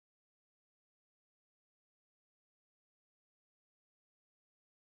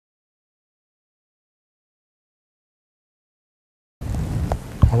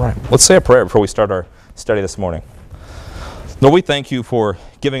right, let's say a prayer before we start our study this morning. Lord, we thank you for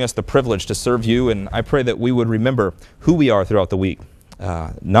giving us the privilege to serve you, and I pray that we would remember who we are throughout the week.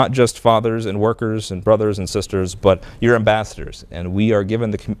 Not just fathers and workers and brothers and sisters, but your ambassadors. And we are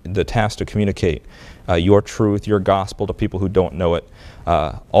given the task to communicate your truth, your gospel to people who don't know it.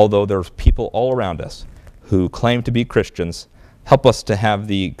 Although there's people all around us who claim to be Christians, help us to have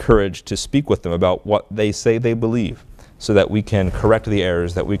the courage to speak with them about what they say they believe, so that we can correct the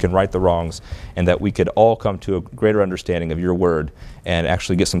errors, that we can right the wrongs, and that we could all come to a greater understanding of your word and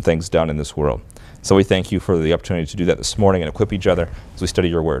actually get some things done in this world. So we thank you for the opportunity to do that this morning and equip each other as we study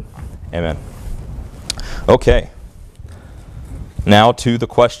your word. Amen. Okay. Now to the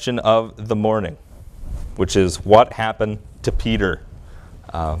question of the morning, which is what happened to Peter?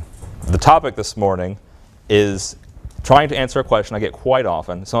 The topic this morning is trying to answer a question I get quite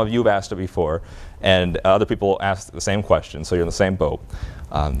often. Some of you have asked it before, and other people ask the same question, so you're in the same boat.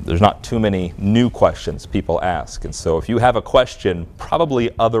 There's not too many new questions people ask, and so if you have a question, probably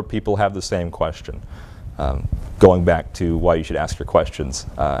other people have the same question. Going back to why you should ask your questions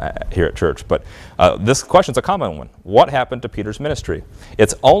here at church. But this question's a common one. What happened to Peter's ministry?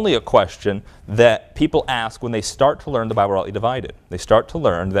 It's only a question that people ask when they start to learn the Bible rightly divided. They start to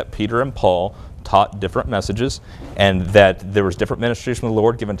learn that Peter and Paul taught different messages and that there was different ministries from the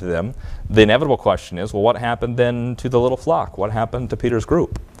Lord given to them. The inevitable question is, well, what happened then to the little flock? What happened to Peter's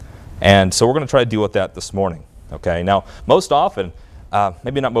group? And so we're going to try to deal with that this morning. Okay. Now, most often,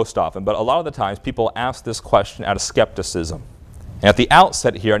 maybe not most often, but a lot of the times people ask this question out of skepticism. And at the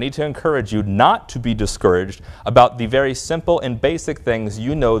outset here, I need to encourage you not to be discouraged about the very simple and basic things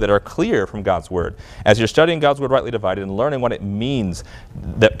you know that are clear from God's Word. As you're studying God's Word rightly divided and learning what it means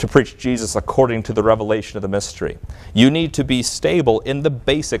to preach Jesus according to the revelation of the mystery, you need to be stable in the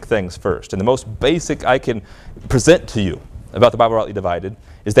basic things first. And the most basic I can present to you about the Bible rightly divided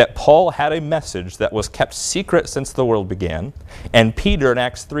is that Paul had a message that was kept secret since the world began, and Peter in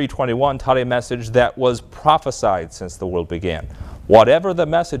Acts 3:21 taught a message that was prophesied since the world began. Whatever the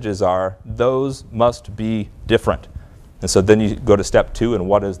messages are, those must be different. And so then you go to step 2, and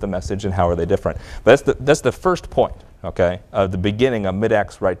what is the message and how are they different? But that's the first point, okay, of the beginning of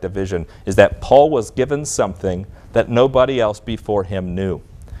mid-Acts right division, is that Paul was given something that nobody else before him knew.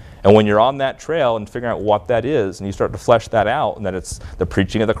 And when you're on that trail and figuring out what that is, and you start to flesh that out, and that it's the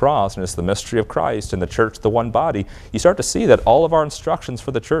preaching of the cross, and it's the mystery of Christ, and the church, the one body, you start to see that all of our instructions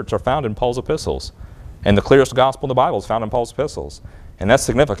for the church are found in Paul's epistles. And the clearest gospel in the Bible is found in Paul's epistles. And that's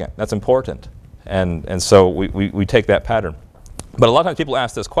significant. That's important. And so we take that pattern. But a lot of times people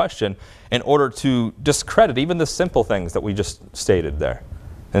ask this question in order to discredit even the simple things that we just stated there.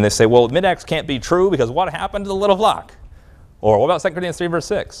 And they say, well, mid-Acts can't be true because what happened to the little flock? Or what about 2 Corinthians 3 verse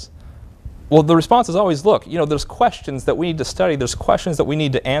 6? Well, the response is always, look, there's questions that we need to study, there's questions that we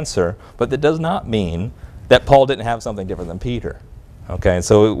need to answer, but that does not mean that Paul didn't have something different than Peter. Okay, and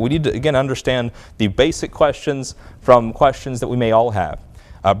so we need to, again, understand the basic questions from questions that we may all have.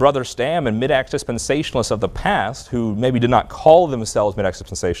 Brother Stam and mid-Acts dispensationalists of the past, who maybe did not call themselves mid-Acts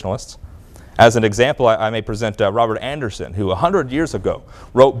dispensationalists. As an example, I may present Robert Anderson, who 100 years ago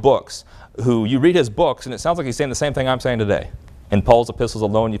wrote books, who you read his books, and it sounds like he's saying the same thing I'm saying today. In Paul's epistles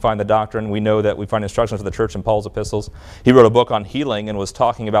alone, you find the doctrine. We know that we find instructions for the church in Paul's epistles. He wrote a book on healing and was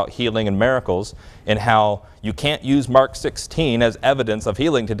talking about healing and miracles and how you can't use Mark 16 as evidence of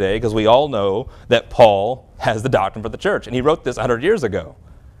healing today because we all know that Paul has the doctrine for the church. And he wrote this 100 years ago.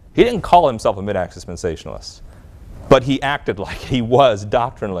 He didn't call himself a mid-Acts dispensationalist, but he acted like he was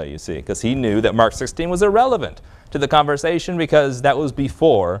doctrinally, you see, because he knew that Mark 16 was irrelevant to the conversation because that was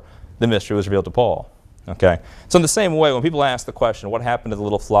before the mystery was revealed to Paul. Okay, so in the same way, when people ask the question, what happened to the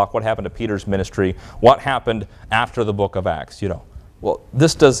little flock? What happened to Peter's ministry? What happened after the book of Acts? Well,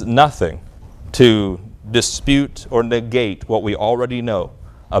 this does nothing to dispute or negate what we already know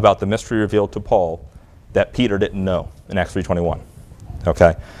about the mystery revealed to Paul that Peter didn't know in Acts 3:21.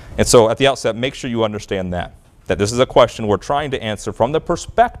 Okay, and so at the outset, make sure you understand that this is a question we're trying to answer from the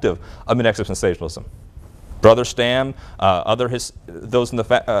perspective of mid-Acts dispensationalism. Brother Stam, those in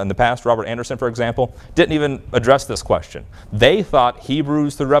the past, Robert Anderson, for example, didn't even address this question. They thought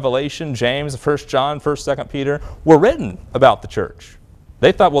Hebrews through Revelation, James, 1 John, 1st, 2nd Peter were written about the church.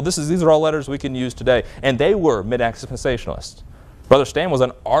 They thought, well, these are all letters we can use today. And they were mid-Acts dispensationalists. Brother Stam was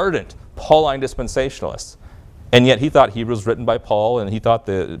an ardent Pauline dispensationalist. And yet he thought Hebrews was written by Paul, and he thought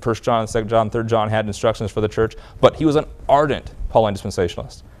the 1 John, 2 John, 3 John had instructions for the church. But he was an ardent Pauline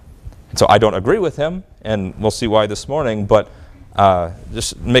dispensationalist. And so I don't agree with him, and we'll see why this morning, but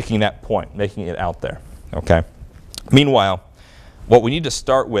just making that point, making it out there. Okay. Meanwhile, what we need to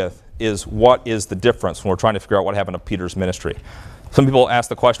start with is what is the difference when we're trying to figure out what happened to Peter's ministry. Some people ask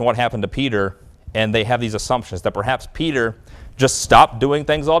the question, what happened to Peter? And they have these assumptions that perhaps Peter just stopped doing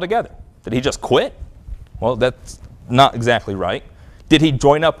things altogether. Did he just quit? Well, that's not exactly right. Did he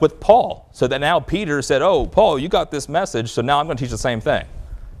join up with Paul? So that now Peter said, oh, Paul, you got this message, so now I'm going to teach the same thing.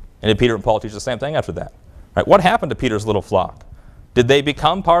 And did Peter and Paul teach the same thing after that? Right? What happened to Peter's little flock? Did they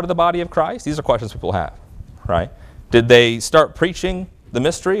become part of the body of Christ? These are questions people have. Right? Did they start preaching the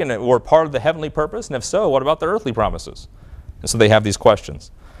mystery and were part of the heavenly purpose? And if so, what about the earthly promises? And so they have these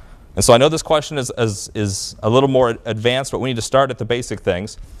questions. And so I know this question is a little more advanced, but we need to start at the basic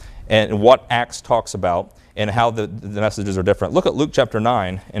things and what Acts talks about and how the messages are different. Look at Luke chapter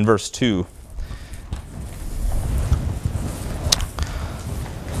 9 and verse 2.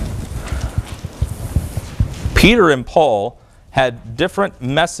 Peter and Paul had different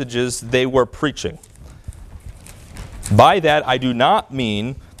messages they were preaching. By that, I do not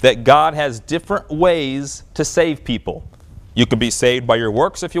mean that God has different ways to save people. You can be saved by your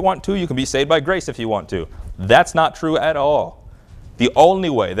works if you want to. You can be saved by grace if you want to. That's not true at all. The only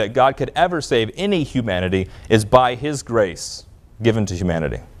way that God could ever save any humanity is by His grace given to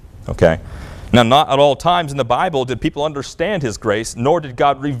humanity. Okay? Now, not at all times in the Bible did people understand His grace, nor did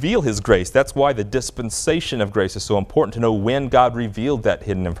God reveal His grace. That's why the dispensation of grace is so important, to know when God revealed that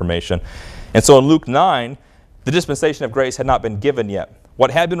hidden information. And so in Luke 9, the dispensation of grace had not been given yet.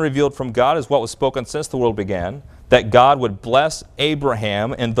 What had been revealed from God is what was spoken since the world began, that God would bless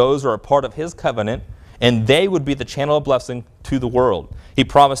Abraham and those who are a part of His covenant, and they would be the channel of blessing to the world. He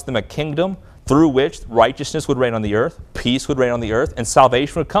promised them a kingdom through which righteousness would reign on the earth, peace would reign on the earth, and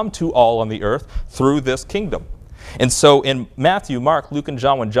salvation would come to all on the earth through this kingdom. And so in Matthew, Mark, Luke, and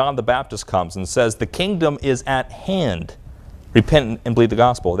John, when John the Baptist comes and says, the kingdom is at hand, repent and believe the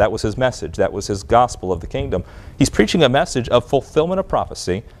gospel. That was his message. That was his gospel of the kingdom. He's preaching a message of fulfillment of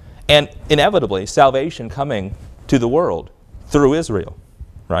prophecy and inevitably salvation coming to the world through Israel.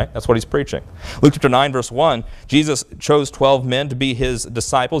 Right? That's what he's preaching. Luke chapter 9, verse 1, Jesus chose 12 men to be His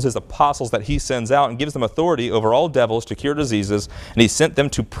disciples, His apostles that He sends out, and gives them authority over all devils to cure diseases, and He sent them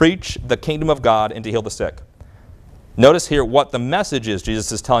to preach the kingdom of God and to heal the sick. Notice here what the message is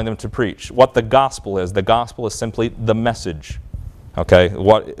Jesus is telling them to preach, what the gospel is. The gospel is simply the message. Okay?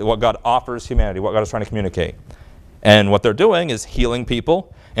 What God offers humanity, what God is trying to communicate. And what they're doing is healing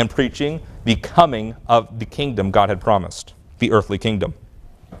people and preaching the coming of the kingdom God had promised, the earthly kingdom.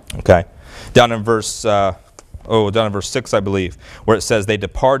 Okay, down in verse 6, I believe, where it says they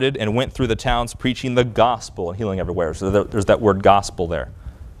departed and went through the towns preaching the gospel and healing everywhere. So there's that word gospel there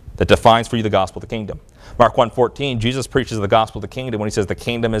that defines for you the gospel of the kingdom. Mark 1:14, Jesus preaches the gospel of the kingdom when He says the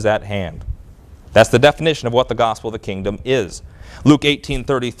kingdom is at hand. That's the definition of what the gospel of the kingdom is. Luke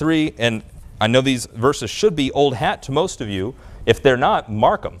 18:33, and I know these verses should be old hat to most of you. If they're not,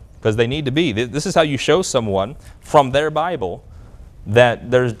 mark them, because they need to be. This is how you show someone from their Bible that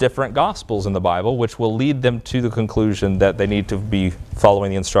there's different gospels in the Bible, which will lead them to the conclusion that they need to be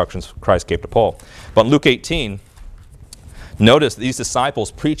following the instructions Christ gave to Paul. But in Luke 18, notice these disciples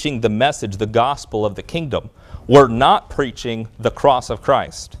preaching the message, the gospel of the kingdom, were not preaching the cross of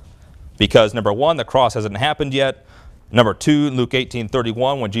Christ. Because number one, the cross hasn't happened yet. Number two, in Luke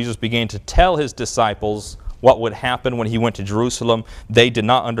 18:31, when Jesus began to tell His disciples what would happen when He went to Jerusalem, they did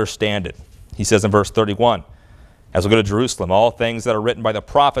not understand it. He says in verse 31, as we go to Jerusalem, all things that are written by the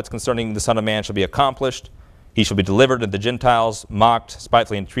prophets concerning the Son of Man shall be accomplished. He shall be delivered to the Gentiles, mocked,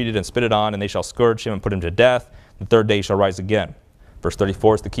 spitefully entreated, and spitted on, and they shall scourge Him and put Him to death. The third day He shall rise again. Verse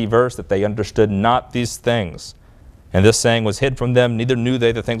 34 is the key verse, that they understood not these things. And this saying was hid from them, neither knew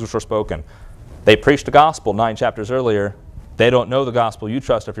they the things which were spoken. They preached the gospel 9 chapters earlier. They don't know the gospel you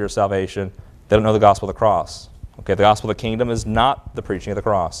trusted for your salvation. They don't know the gospel of the cross. Okay, the gospel of the kingdom is not the preaching of the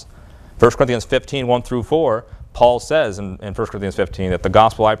cross. 1 Corinthians 15, 1 through 4, Paul says in 1 Corinthians 15 that the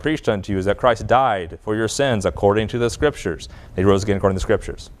gospel I preached unto you is that Christ died for your sins according to the Scriptures. He rose again according to the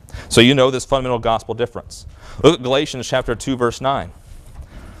Scriptures. So you know this fundamental gospel difference. Look at Galatians chapter 2, verse 9.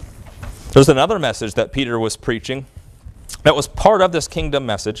 There's another message that Peter was preaching that was part of this kingdom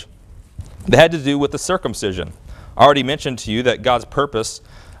message that had to do with the circumcision. I already mentioned to you that God's purpose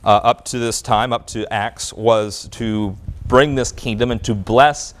up to this time, up to Acts, was to bring this kingdom and to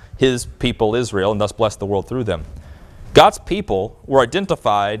bless His people Israel and thus bless the world through them. God's people were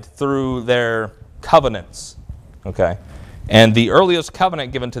identified through their covenants. Okay? And the earliest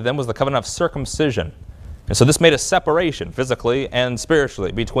covenant given to them was the covenant of circumcision. And so this made a separation physically and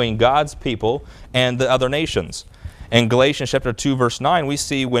spiritually between God's people and the other nations. In Galatians chapter 2, verse 9, we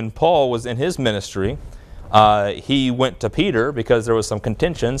see when Paul was in his ministry, he went to Peter because there was some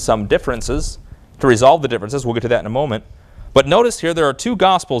contention, some differences, to resolve the differences. We'll get to that in a moment. But notice here there are two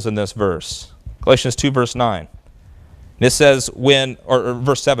gospels in this verse. Galatians 2, verse 9. And it says, or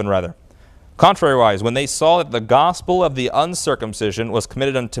verse 7 rather, contrariwise, when they saw that the gospel of the uncircumcision was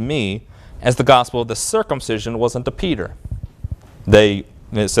committed unto me, as the gospel of the circumcision was unto Peter. It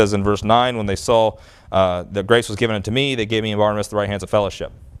says in verse 9, when they saw that grace was given unto me, they gave me and Barnabas the right hands of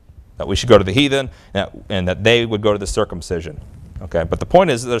fellowship, that we should go to the heathen, and that they would go to the circumcision. Okay, but the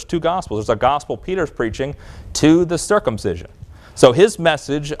point is that there's two gospels. There's a gospel Peter's preaching to the circumcision. So his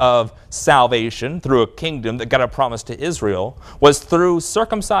message of salvation through a kingdom that God had promised to Israel was through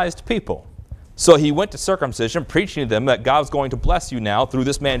circumcised people. So he went to circumcision, preaching to them that God's going to bless you now through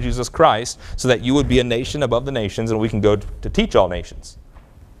this man Jesus Christ, so that you would be a nation above the nations, and we can go to teach all nations.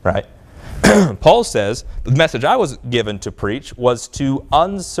 Right? Paul says, the message I was given to preach was to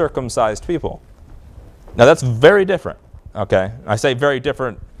uncircumcised people. Now that's very different. Okay? I say very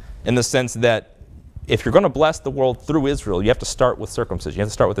different in the sense that if you're going to bless the world through Israel, you have to start with circumcision. You have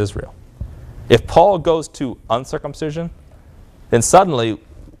to start with Israel. If Paul goes to uncircumcision, then suddenly,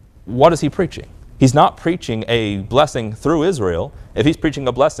 what is he preaching? He's not preaching a blessing through Israel if he's preaching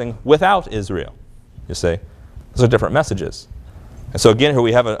a blessing without Israel. You see? Those are different messages. And so again, here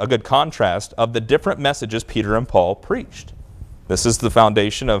we have a good contrast of the different messages Peter and Paul preached. This is the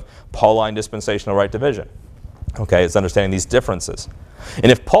foundation of Pauline dispensational right division. Okay, it's understanding these differences. And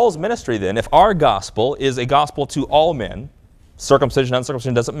if Paul's ministry then, if our gospel is a gospel to all men, circumcision,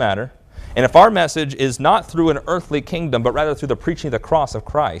 uncircumcision doesn't matter, and if our message is not through an earthly kingdom, but rather through the preaching of the cross of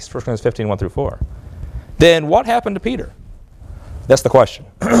Christ, 1 Corinthians 15, 1 through 4, then what happened to Peter? That's the question.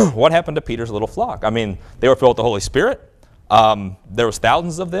 What happened to Peter's little flock? I mean, they were filled with the Holy Spirit. There was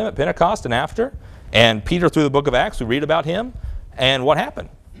thousands of them at Pentecost and after. And Peter, through the book of Acts, we read about him. And what happened?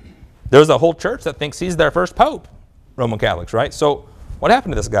 There's a whole church that thinks he's their first pope, Roman Catholics, right? So what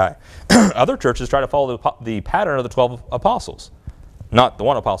happened to this guy? Other churches try to follow the pattern of the 12 apostles, not the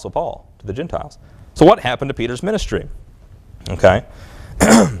one apostle Paul to the Gentiles. So what happened to Peter's ministry? Okay.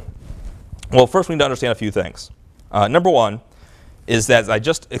 Well, first we need to understand a few things. Number one is that, as I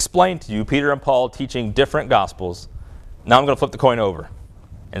just explained to you, Peter and Paul teaching different gospels. Now I'm going to flip the coin over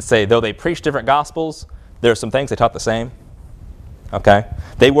and say, though they preached different gospels, there are some things they taught the same. Okay?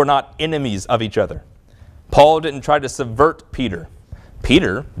 They were not enemies of each other. Paul didn't try to subvert Peter.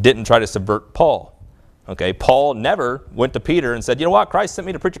 Peter didn't try to subvert Paul. Okay? Paul never went to Peter and said, you know what, Christ sent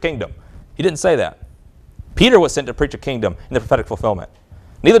me to preach a kingdom. He didn't say that. Peter was sent to preach a kingdom in the prophetic fulfillment.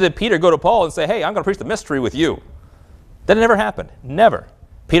 Neither did Peter go to Paul and say, hey, I'm going to preach the mystery with you. That never happened. Never.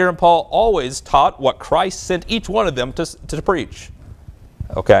 Peter and Paul always taught what Christ sent each one of them to preach.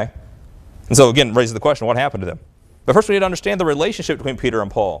 Okay? And so again, raises the question, what happened to them? But first we need to understand the relationship between Peter and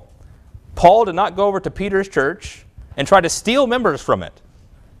Paul. Paul did not go over to Peter's church and try to steal members from it.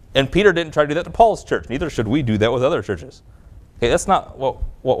 And Peter didn't try to do that to Paul's church. Neither should we do that with other churches. Okay, that's not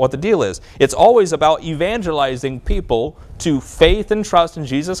what the deal is. It's always about evangelizing people to faith and trust in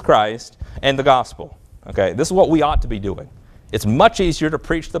Jesus Christ and the gospel. Okay, this is what we ought to be doing. It's much easier to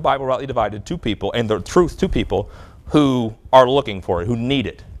preach the Bible rightly divided to people and the truth to people who are looking for it, who need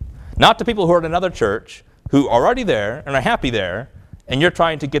it. Not to people who are in another church, who are already there and are happy there, and you're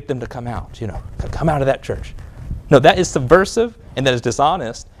trying to get them to come out, come out of that church. No, that is subversive, and that is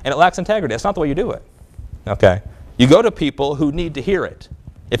dishonest, and it lacks integrity. That's not the way you do it. Okay? You go to people who need to hear it.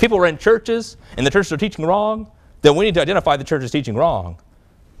 If people are in churches, and the churches are teaching wrong, then we need to identify the church is teaching wrong.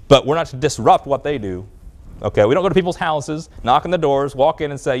 But we're not to disrupt what they do. Okay? We don't go to people's houses, knock on the doors, walk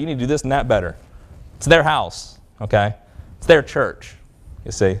in and say, you need to do this and that better. It's their house. Okay? It's their church.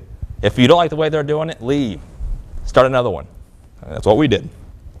 You see? If you don't like the way they're doing it, leave. Start another one. That's what we did.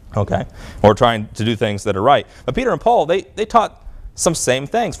 Okay? We're trying to do things that are right. But Peter and Paul, they taught some same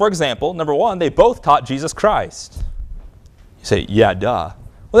things. For example, number one, they both taught Jesus Christ. You say, yeah, duh.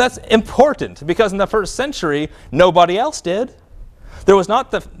 Well, that's important because in the first century, nobody else did. There was not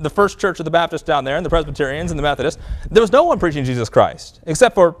the first church of the Baptists down there and the Presbyterians and the Methodists. There was no one preaching Jesus Christ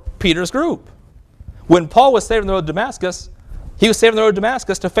except for Peter's group. When Paul was saved on the road to Damascus, he was saved on the road to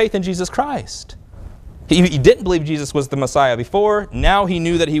Damascus to faith in Jesus Christ. He didn't believe Jesus was the Messiah before. Now he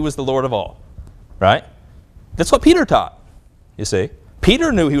knew that he was the Lord of all. Right? That's what Peter taught, you see.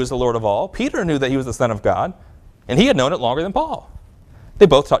 Peter knew he was the Lord of all. Peter knew that he was the Son of God. And he had known it longer than Paul. They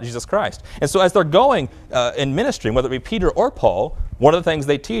both taught Jesus Christ. And so as they're going in ministry, whether it be Peter or Paul, one of the things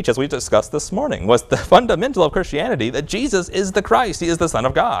they teach, as we discussed this morning, was the fundamental of Christianity, that Jesus is the Christ. He is the Son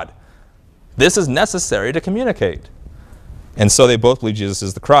of God. This is necessary to communicate. And so they both believe Jesus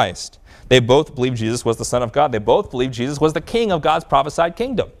is the Christ. They both believe Jesus was the Son of God. They both believe Jesus was the King of God's prophesied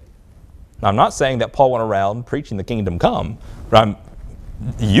kingdom. Now, I'm not saying that Paul went around preaching the kingdom come, but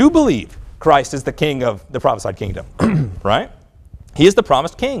you believe Christ is the King of the prophesied kingdom, right? He is the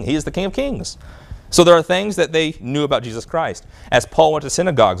promised King. He is the King of kings. So there are things that they knew about Jesus Christ. As Paul went to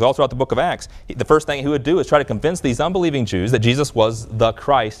synagogues all throughout the book of Acts, the first thing he would do is try to convince these unbelieving Jews that Jesus was the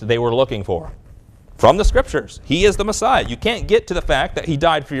Christ they were looking for. From the Scriptures, he is the Messiah. You can't get to the fact that he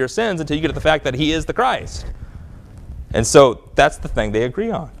died for your sins until you get to the fact that he is the Christ. And so that's the thing they agree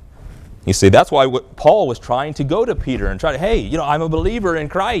on. You see, that's why Paul was trying to go to Peter and try to, hey, I'm a believer in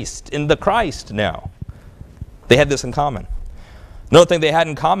Christ, in the Christ now. They had this in common. Another thing they had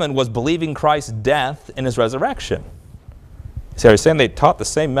in common was believing Christ's death and his resurrection. See, are you saying they taught the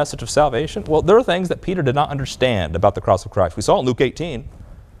same message of salvation? Well, there are things that Peter did not understand about the cross of Christ. We saw in Luke 18,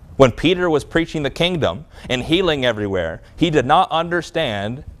 when Peter was preaching the kingdom and healing everywhere, he did not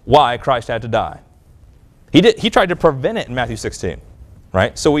understand why Christ had to die. He tried to prevent it in Matthew 16,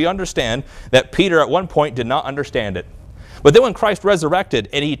 right? So we understand that Peter at one point did not understand it. But then when Christ resurrected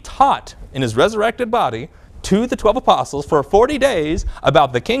and he taught in his resurrected body to the 12 apostles for 40 days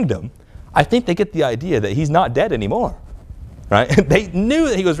about the kingdom, I think they get the idea that he's not dead anymore, right? They knew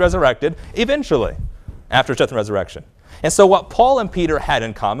that he was resurrected eventually after his death and resurrection. And so what Paul and Peter had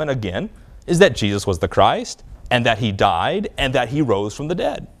in common, again, is that Jesus was the Christ and that he died and that he rose from the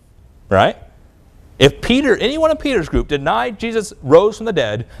dead, right? If anyone in Peter's group denied Jesus rose from the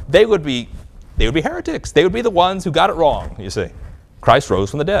dead, they would be heretics. They would be the ones who got it wrong, you see. Christ rose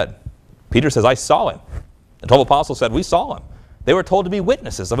from the dead. Peter says, I saw him. The 12 apostles said, we saw him. They were told to be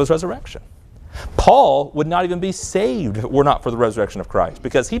witnesses of his resurrection. Paul would not even be saved if it were not for the resurrection of Christ,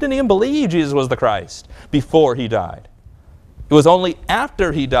 because he didn't even believe Jesus was the Christ before he died. It was only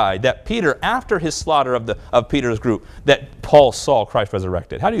after he died that Peter, after his slaughter of Peter's group, that Paul saw Christ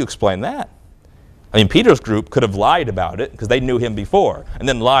resurrected. How do you explain that? I mean, Peter's group could have lied about it because they knew him before, and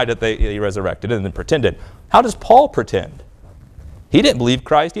then lied that he resurrected and then pretended. How does Paul pretend? He didn't believe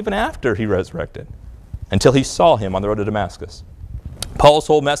Christ even after he resurrected, until he saw him on the road to Damascus. Paul's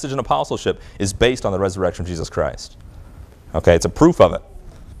whole message and apostleship is based on the resurrection of Jesus Christ. Okay, it's a proof of it.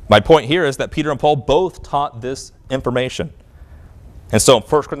 My point here is that Peter and Paul both taught this information. And so in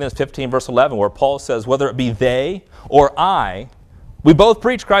 1 Corinthians 15, verse 11, where Paul says, whether it be they or I, we both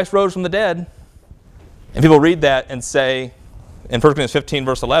preach Christ rose from the dead. And people read that and say, in 1 Corinthians 15,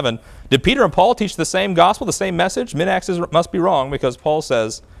 verse 11, did Peter and Paul teach the same gospel, the same message? Mid-Acts must be wrong, because Paul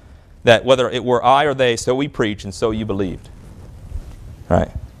says that whether it were I or they, so we preach and so you believed.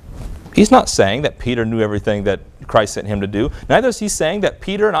 Right? He's not saying that Peter knew everything that Christ sent him to do. Neither is he saying that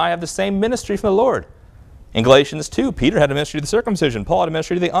Peter and I have the same ministry from the Lord. In Galatians 2, Peter had a ministry to the circumcision. Paul had a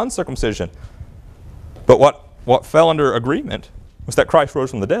ministry to the uncircumcision. But what fell under agreement was that Christ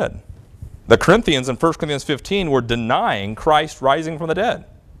rose from the dead. The Corinthians in 1 Corinthians 15 were denying Christ rising from the dead,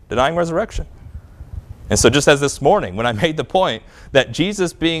 denying resurrection. And so just as this morning, when I made the point that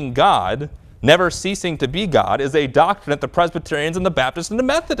Jesus being God, never ceasing to be God, is a doctrine that the Presbyterians and the Baptists and the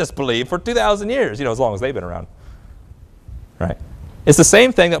Methodists believe for 2,000 years, as long as they've been around. Right? It's the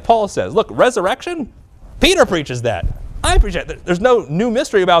same thing that Paul says. Look, resurrection, Peter preaches that. I preach that. There's no new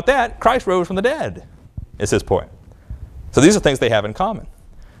mystery about that. Christ rose from the dead, is his point. So these are things they have in common.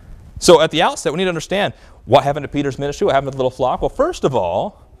 So at the outset, we need to understand what happened to Peter's ministry, what happened to the little flock. Well, first of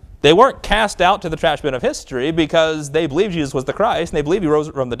all, they weren't cast out to the trash bin of history because they believed Jesus was the Christ and they believed he rose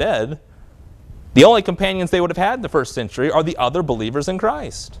from the dead. The only companions they would have had in the first century are the other believers in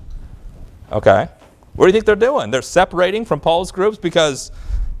Christ. Okay? What do you think they're doing? They're separating from Paul's groups because,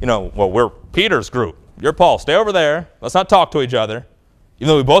 we're Peter's group. You're Paul. Stay over there. Let's not talk to each other, even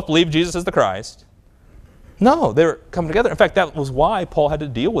though we both believe Jesus is the Christ. No, they were coming together. In fact, that was why Paul had to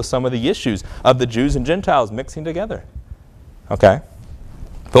deal with some of the issues of the Jews and Gentiles mixing together. Okay?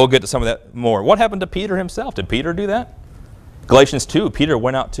 But we'll get to some of that more. What happened to Peter himself? Did Peter do that? Galatians 2, Peter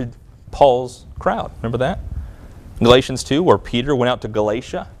went out to Paul's crowd. Remember that? Galatians 2, where Peter went out to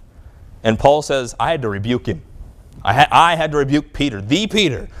Galatia. And Paul says, I had to rebuke him. I had to rebuke Peter,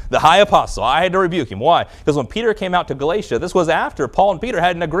 the high apostle. I had to rebuke him. Why? Because when Peter came out to Galatia, this was after Paul and Peter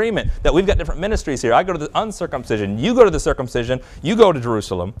had an agreement that we've got different ministries here. I go to the uncircumcision. You go to the circumcision. You go to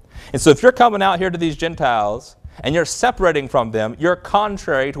Jerusalem. And so if you're coming out here to these Gentiles and you're separating from them, you're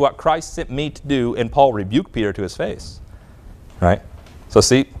contrary to what Christ sent me to do. And Paul rebuked Peter to his face. Right? So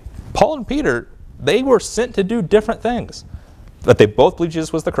see, Paul and Peter, they were sent to do different things. But they both believed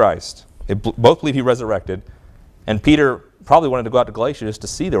Jesus was the Christ. They both believed he resurrected. And Peter probably wanted to go out to Galatia just to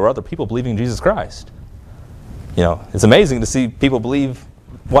see there were other people believing in Jesus Christ. It's amazing to see people believe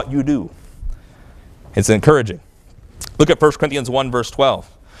what you do. It's encouraging. Look at 1 Corinthians 1, verse 12.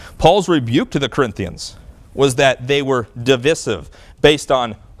 Paul's rebuke to the Corinthians was that they were divisive based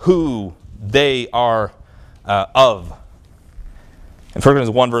on who they are of. In 1 Corinthians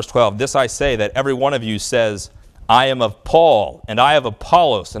 1, verse 12, this I say, that every one of you says, I am of Paul, and I of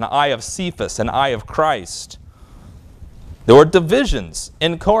Apollos, and I of Cephas, and I of Christ. There were divisions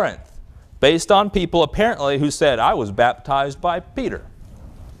in Corinth based on people apparently who said, I was baptized by Peter.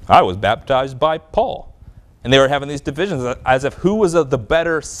 I was baptized by Paul. And they were having these divisions as if who was the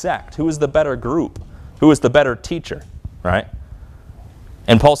better sect, who was the better group, who was the better teacher, right?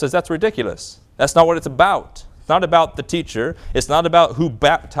 And Paul says that's ridiculous. That's not what it's about. It's not about the teacher. It's not about who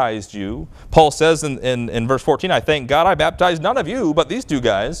baptized you. Paul says in verse 14, I thank God I baptized none of you but these two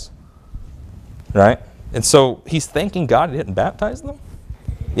guys. Right? And so he's thanking God he didn't baptize them?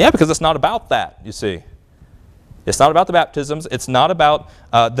 Yeah, because it's not about that, you see. It's not about the baptisms. It's not about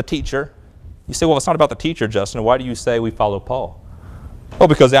the teacher. You say, well, it's not about the teacher, Justin. Why do you say we follow Paul? Well,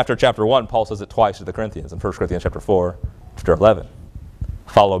 because after chapter 1, Paul says it twice to the Corinthians in 1 Corinthians chapter 4, chapter 11.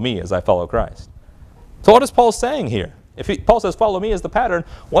 Follow me as I follow Christ. So what is Paul saying here? If Paul says follow me as the pattern,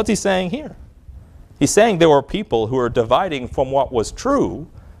 what's he saying here? He's saying there were people who are dividing from what was true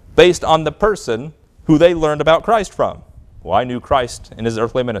based on the person who they learned about Christ from. Well, I knew Christ in his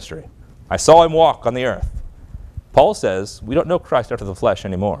earthly ministry. I saw him walk on the earth. Paul says we don't know Christ after the flesh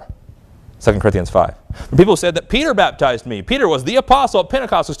anymore. 2 Corinthians 5. When people said that Peter baptized me. Peter was the apostle at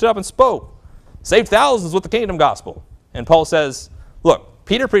Pentecost who stood up and spoke. Saved thousands with the kingdom gospel. And Paul says, look,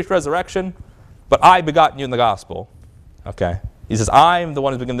 Peter preached resurrection, but I begotten you in the gospel. Okay. He says, I'm the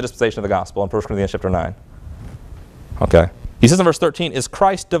one who's begun the dispensation of the gospel in 1 Corinthians chapter 9. Okay. He says in verse 13, is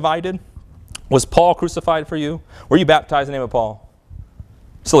Christ divided? Was Paul crucified for you? Were you baptized in the name of Paul?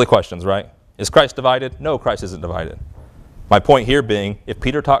 Silly questions, right? Is Christ divided? No, Christ isn't divided. My point here being, if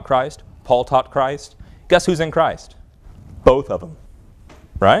Peter taught Christ, Paul taught Christ, guess who's in Christ? Both of them.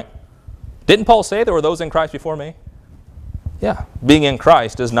 Right? Didn't Paul say there were those in Christ before me? Yeah. Being in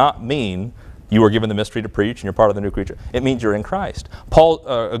Christ does not mean you were given the mystery to preach and you're part of the new creature. It means you're in Christ.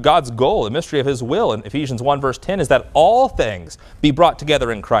 God's goal, the mystery of his will in Ephesians 1 verse 10 is that all things be brought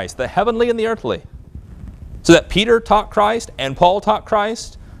together in Christ, the heavenly and the earthly. So that Peter taught Christ and Paul taught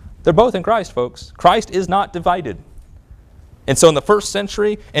Christ, they're both in Christ, folks. Christ is not divided. And so in the first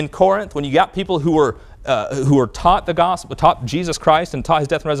century in Corinth, when you got people who were taught the gospel, taught Jesus Christ and taught his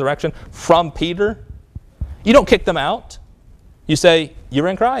death and resurrection from Peter, you don't kick them out. You say, you're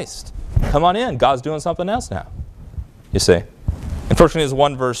in Christ. Come on in. God's doing something else now. You see. In 1 Corinthians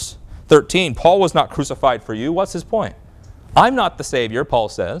 1 verse 13, Paul was not crucified for you. What's his point? I'm not the Savior, Paul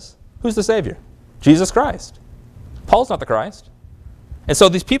says. Who's the Savior? Jesus Christ. Paul's not the Christ. And so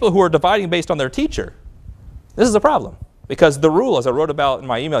these people who are dividing based on their teacher, this is a problem. Because the rule, as I wrote about in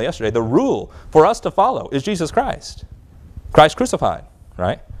my email yesterday, the rule for us to follow is Jesus Christ. Christ crucified,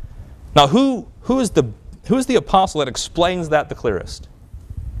 right? Now who is the apostle that explains that the clearest?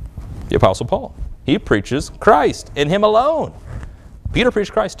 The Apostle Paul. He preaches Christ and him alone. Peter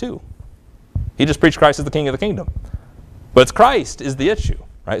preached Christ too. He just preached Christ as the King of the kingdom. But it's Christ is the issue.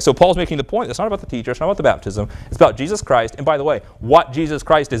 Right? So Paul's making the point, it's not about the teacher, it's not about the baptism, it's about Jesus Christ, and by the way, what Jesus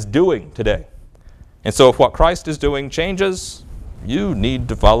Christ is doing today. And so if what Christ is doing changes, you need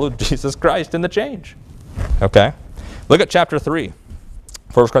to follow Jesus Christ in the change. Okay? Look at chapter 3,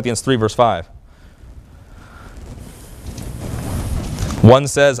 1 Corinthians 3 verse 5. One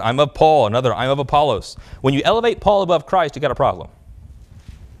says, I'm of Paul, another, I'm of Apollos. When you elevate Paul above Christ, you got a problem.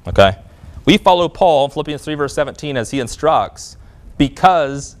 Okay? We follow Paul in Philippians 3 verse 17 as he instructs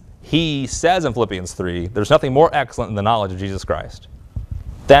because he says in Philippians 3, there's nothing more excellent than the knowledge of Jesus Christ.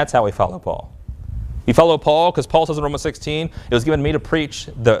 That's how we follow Paul. We follow Paul because Paul says in Romans 16, it was given me to preach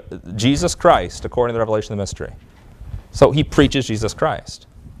the Jesus Christ according to the revelation of the mystery. So he preaches Jesus Christ.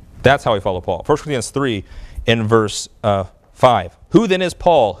 That's how we follow Paul. 1 Corinthians 3 in verse 5. Who then is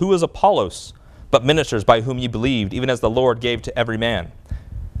Paul? Who is Apollos? But ministers by whom ye believed, even as the Lord gave to every man.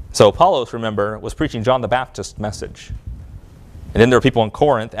 So Apollos, remember, was preaching John the Baptist's message. And then there were people in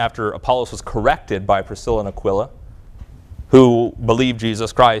Corinth, after Apollos was corrected by Priscilla and Aquila, who believed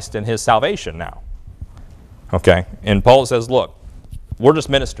Jesus Christ and his salvation now. Okay? And Paul says, look, we're just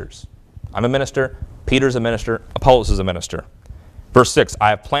ministers. I'm a minister, Peter's a minister, Apollos is a minister. Verse 6, I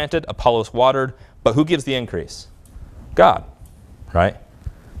have planted, Apollos watered, but who gives the increase? God. Right?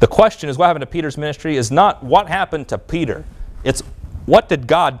 The question is what happened to Peter's ministry is not what happened to Peter. It's what did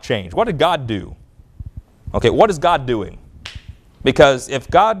God change? What did God do? Okay, what is God doing? Because if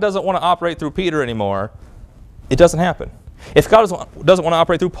God doesn't want to operate through Peter anymore, it doesn't happen. If God doesn't want to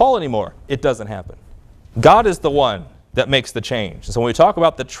operate through Paul anymore, it doesn't happen. God is the one that makes the change. So when we talk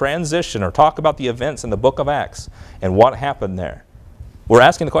about the transition or talk about the events in the book of Acts and what happened there, we're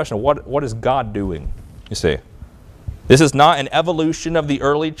asking the question, what is God doing? You see, This is not an evolution of the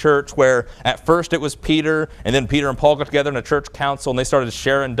early church where at first it was Peter, and then Peter and Paul got together in a church council and they started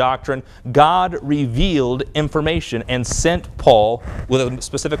sharing doctrine. God revealed information and sent Paul with a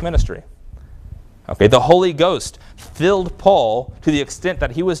specific ministry. Okay, the Holy Ghost filled Paul to the extent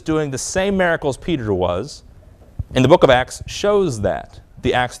that he was doing the same miracles Peter was. And the book of Acts shows that,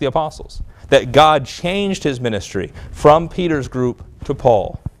 the Acts of the Apostles, that God changed his ministry from Peter's group to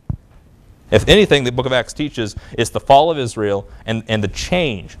Paul. If anything, the book of Acts teaches is the fall of Israel and the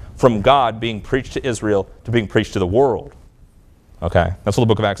change from God being preached to Israel to being preached to the world. Okay, that's what the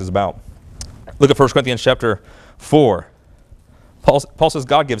book of Acts is about. Look at 1 Corinthians chapter 4. Paul says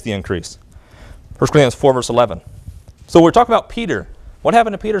God gives the increase. 1 Corinthians 4 verse 11. So we're talking about Peter. What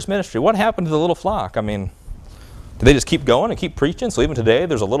happened to Peter's ministry? What happened to the little flock? I mean, did they just keep going and keep preaching? So even today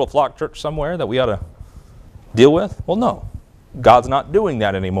there's a little flock church somewhere that we ought to deal with? Well, no. God's not doing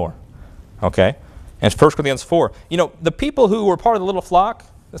that anymore. Okay? And 1 Corinthians 4. You know, the people who were part of the little flock,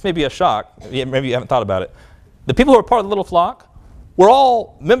 this may be a shock, maybe you haven't thought about it. The people who were part of the little flock were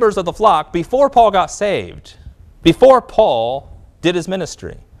all members of the flock before Paul got saved, before Paul did his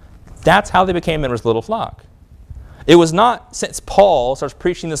ministry. That's how they became members of the little flock. It was not since Paul starts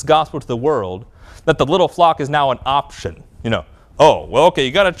preaching this gospel to the world that the little flock is now an option. You know, oh, well, okay,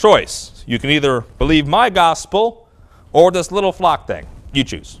 you got a choice. You can either believe my gospel or this little flock thing. You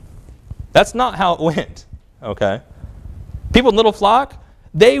choose. That's not how it went, okay? People in little flock,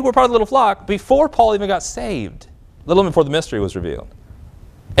 they were part of the little flock before Paul even got saved, let alone before the mystery was revealed.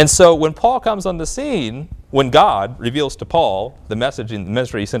 And so when Paul comes on the scene, when God reveals to Paul the message and the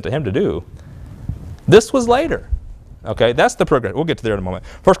ministry he sent to him to do, this was later, okay? That's the progress. We'll get to there in a moment.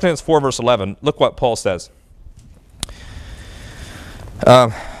 1 Corinthians 4 verse 11, look what Paul says. Did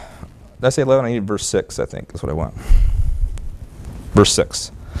I say 11? I need verse 6, I think. That's what I want. Verse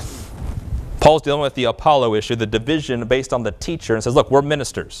 6. Paul's dealing with the Apollo issue, the division based on the teacher, and says, look, we're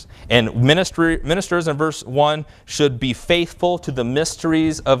ministers. And ministers in verse 1 should be faithful to the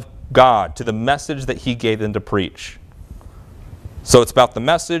mysteries of God, to the message that he gave them to preach. So it's about the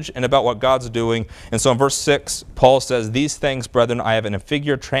message and about what God's doing. And so in verse 6, Paul says, these things, brethren, I have in a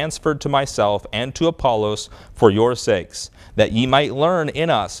figure transferred to myself and to Apollos for your sakes, that ye might learn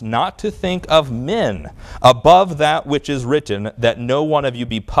in us not to think of men above that which is written, that no one of you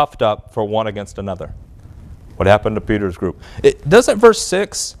be puffed up for one against another. What happened to Peter's group? Doesn't verse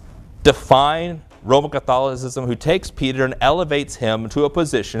 6 define Roman Catholicism, who takes Peter and elevates him to a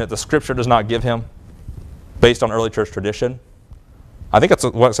position that the Scripture does not give him, based on early church tradition? I think that's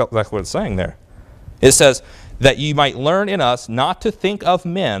exactly what it's saying there. It says that you might learn in us not to think of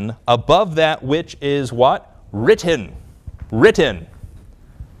men above that which is what? Written. Written.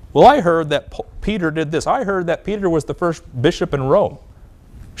 Well, I heard that Peter did this. I heard that Peter was the first bishop in Rome.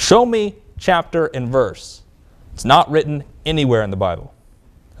 Show me chapter and verse. It's not written anywhere in the Bible.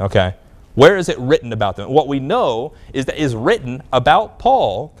 Okay? Where is it written about them? What we know is that it is written about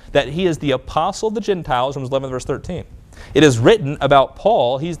Paul that he is the apostle of the Gentiles, Romans 11 verse 13. It is written about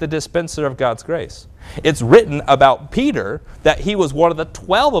Paul, he's the dispenser of God's grace. It's written about Peter that he was one of the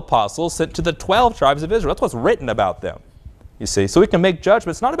 12 apostles sent to the 12 tribes of Israel. That's what's written about them. You see, so we can make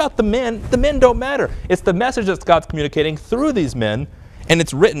judgments. It's not about the men. The men don't matter. It's the message that God's communicating through these men, and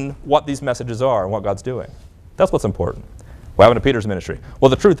it's written what these messages are and what God's doing. That's what's important. What happened to Peter's ministry? Well,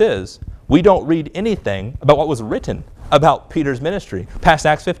 the truth is, we don't read anything about what was written about Peter's ministry past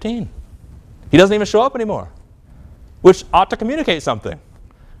Acts 15. He doesn't even show up anymore, which ought to communicate something.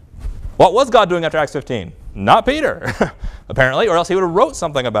 What was God doing after Acts 15? Not Peter, apparently, or else he would have wrote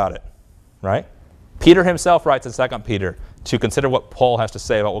something about it, right? Peter himself writes in 2 Peter to consider what Paul has to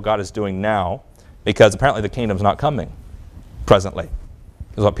say about what God is doing now, because apparently the kingdom's not coming presently,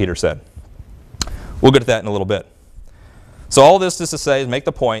 is what Peter said. We'll get to that in a little bit. So all this is to say is make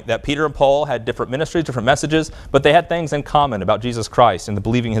the point that Peter and Paul had different ministries, different messages, but they had things in common about Jesus Christ and the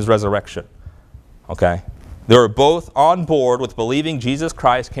believing his resurrection. Okay? They were both on board with believing Jesus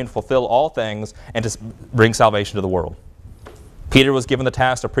Christ came to fulfill all things and to bring salvation to the world. Peter was given the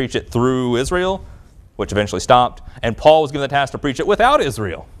task to preach it through Israel, which eventually stopped, and Paul was given the task to preach it without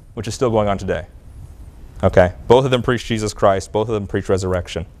Israel, which is still going on today. Okay? Both of them preached Jesus Christ. Both of them preached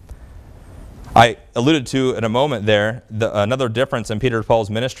resurrection. I alluded to in a moment there another difference in Peter and Paul's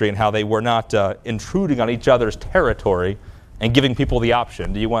ministry and how they were not intruding on each other's territory and giving people the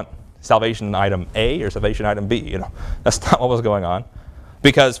option. Do you want salvation item A or salvation item B? You know, that's not what was going on.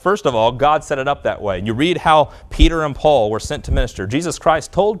 Because first of all, God set it up that way. You read how Peter and Paul were sent to minister. Jesus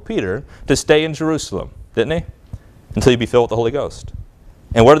Christ told Peter to stay in Jerusalem, didn't he? Until you be filled with the Holy Ghost.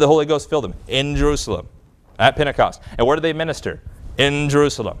 And where did the Holy Ghost fill them? In Jerusalem, at Pentecost. And where did they minister? In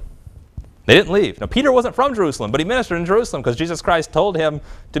Jerusalem. They didn't leave. Now, Peter wasn't from Jerusalem, but he ministered in Jerusalem because Jesus Christ told him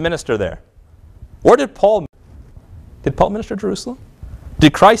to minister there. Or did Paul minister to Jerusalem?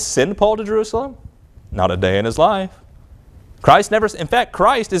 Did Christ send Paul to Jerusalem? Not a day in his life. In fact,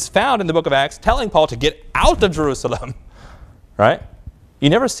 Christ is found in the book of Acts telling Paul to get out of Jerusalem. Right? You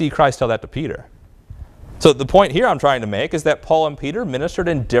never see Christ tell that to Peter. So the point here I'm trying to make is that Paul and Peter ministered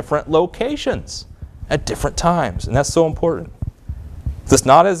in different locations at different times. And that's so important. It's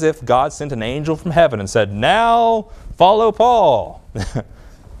not as if God sent an angel from heaven and said, now follow Paul.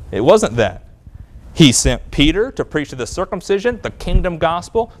 It wasn't that. He sent Peter to preach to the circumcision, the kingdom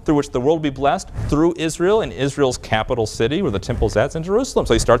gospel, through which the world will be blessed through Israel, in Israel's capital city where the temple's at in Jerusalem.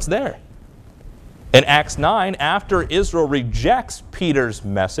 So he starts there. In Acts 9, after Israel rejects Peter's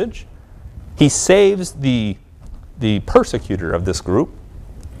message, he saves the persecutor of this group,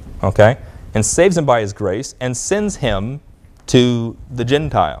 okay, and saves him by his grace and sends him to the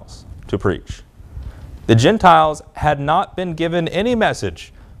Gentiles to preach. The Gentiles had not been given any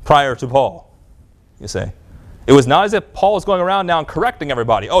message prior to Paul. You see, it was not as if Paul was going around now and correcting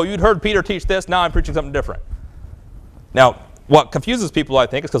everybody. Oh, you'd heard Peter teach this, now I'm preaching something different. Now, what confuses people, I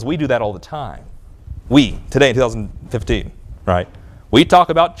think, is because we do that all the time. We, today in 2015, right? We talk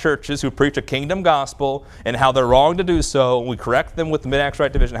about churches who preach a kingdom gospel and how they're wrong to do so. We correct them with the Mid-Acts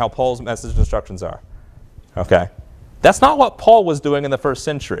Right division, how Paul's message and instructions are. Okay? That's not what Paul was doing in the first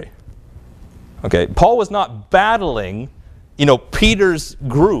century. Okay? Paul was not battling, Peter's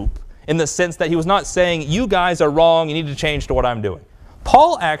group in the sense that he was not saying, you guys are wrong, you need to change to what I'm doing.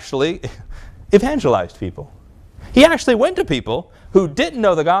 Paul actually evangelized people. He actually went to people who didn't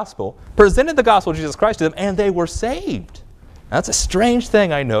know the gospel, presented the gospel of Jesus Christ to them, and they were saved. Now, that's a strange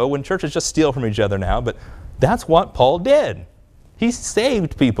thing, I know, when churches just steal from each other now, but that's what Paul did. He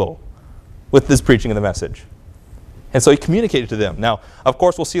saved people with this preaching of the message. And so he communicated to them. Now, of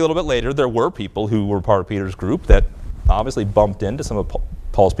course, we'll see a little bit later, there were people who were part of Peter's group that obviously bumped into some of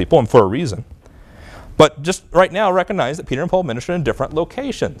Paul's people, and for a reason. But just right now, recognize that Peter and Paul ministered in different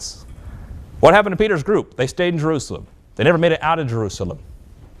locations. What happened to Peter's group? They stayed in Jerusalem. They never made it out of Jerusalem.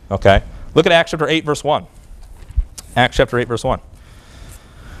 Okay? Look at Acts chapter 8, verse 1. Acts chapter 8, verse 1.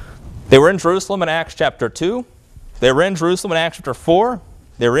 They were in Jerusalem in Acts chapter 2. They were in Jerusalem in Acts chapter 4.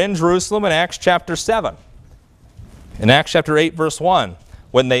 They were in Jerusalem in Acts chapter 7. In Acts chapter 8, verse 1,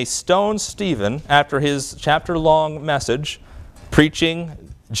 when they stoned Stephen after his chapter-long message, preaching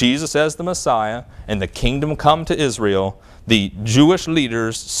Jesus as the Messiah and the kingdom come to Israel, the Jewish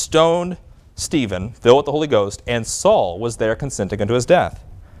leaders stoned Stephen, filled with the Holy Ghost, and Saul was there consenting unto his death.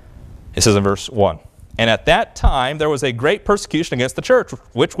 It says in verse 1, and at that time there was a great persecution against the church,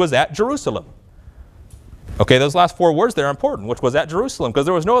 which was at Jerusalem. Okay, those last four words there are important, which was at Jerusalem, because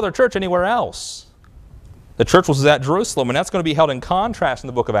there was no other church anywhere else. The church was at Jerusalem, and that's going to be held in contrast in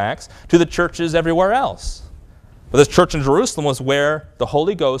the book of Acts to the churches everywhere else. But this church in Jerusalem was where the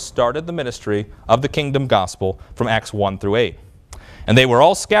Holy Ghost started the ministry of the kingdom gospel from Acts 1 through 8. And they were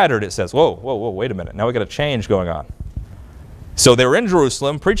all scattered, it says. Whoa, wait a minute. Now we've got a change going on. So they were in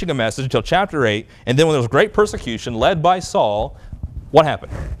Jerusalem preaching a message until chapter 8, and then when there was great persecution led by Saul, what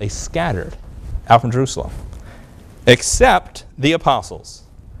happened? They scattered out from Jerusalem, except the apostles.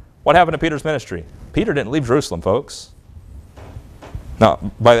 What happened to Peter's ministry? Peter didn't leave Jerusalem, folks.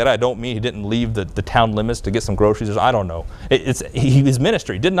 Now, by that I don't mean he didn't leave the town limits to get some groceries. I don't know. His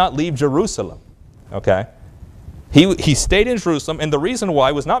ministry did not leave Jerusalem. Okay? He stayed in Jerusalem, and the reason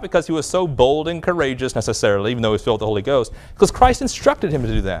why was not because he was so bold and courageous necessarily, even though he was filled with the Holy Ghost, because Christ instructed him to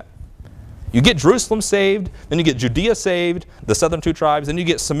do that. You get Jerusalem saved, then you get Judea saved, the southern 2 tribes, then you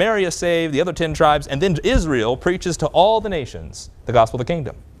get Samaria saved, the other 10 tribes, and then Israel preaches to all the nations the gospel of the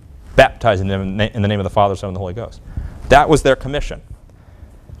kingdom, baptizing them in the name of the Father, Son, and the Holy Ghost. That was their commission.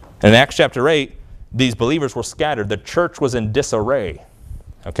 And in Acts chapter 8, these believers were scattered. The church was in disarray.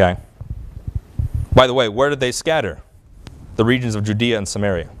 Okay? By the way, where did they scatter? The regions of Judea and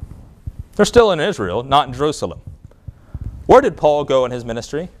Samaria. They're still in Israel, not in Jerusalem. Where did Paul go in his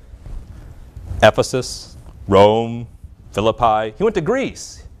ministry? Ephesus, Rome, Philippi. He went to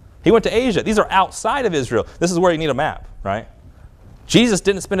Greece. He went to Asia. These are outside of Israel. This is where you need a map, right? Jesus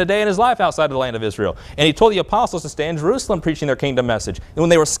didn't spend a day in his life outside of the land of Israel. And he told the apostles to stay in Jerusalem preaching their kingdom message. And when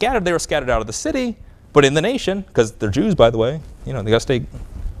they were scattered out of the city, but in the nation, because they're Jews, by the way. They got to stay.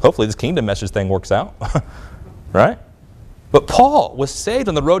 Hopefully this kingdom message thing works out. Right? But Paul was saved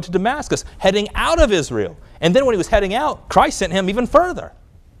on the road to Damascus, heading out of Israel. And then when he was heading out, Christ sent him even further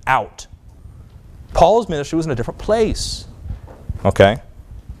out. Paul's ministry was in a different place. Okay?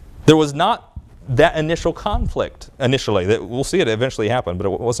 There was not that initial conflict initially. We'll see it eventually happen, but it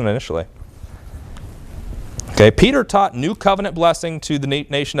wasn't initially. Okay, Peter taught new covenant blessing to the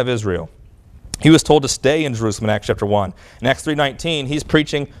nation of Israel. He was told to stay in Jerusalem in Acts chapter 1. In Acts 3:19, he's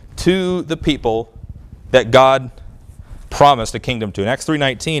preaching to the people that God promised a kingdom to. In Acts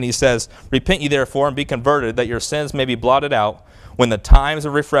 3:19, he says, "Repent ye therefore and be converted, that your sins may be blotted out, when the times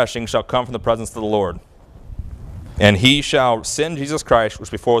of refreshing shall come from the presence of the Lord. And he shall send Jesus Christ, which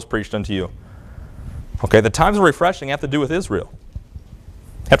before was preached unto you." Okay, the times of refreshing have to do with Israel.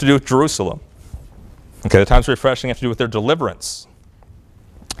 Have to do with Jerusalem. Okay, the times of refreshing have to do with their deliverance.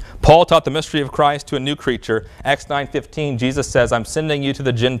 Paul taught the mystery of Christ to a new creature. Acts 9:15, Jesus says, "I'm sending you to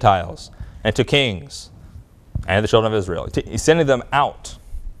the Gentiles and to kings and the children of Israel." He's sending them out.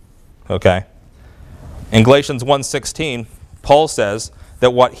 Okay? In Galatians 1:16, Paul says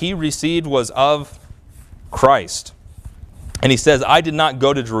that what he received was of Christ. And he says, "I did not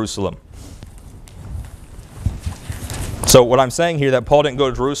go to Jerusalem." So what I'm saying here, that Paul didn't go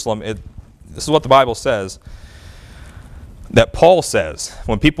to Jerusalem, this is what the Bible says, that Paul says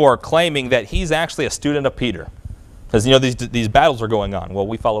when people are claiming that he's actually a student of Peter. Because, you know, these battles are going on. Well,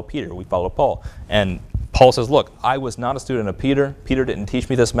 we follow Peter, we follow Paul. And Paul says, look, I was not a student of Peter. Peter didn't teach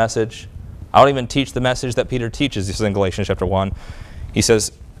me this message. I don't even teach the message that Peter teaches. This is in Galatians chapter 1. He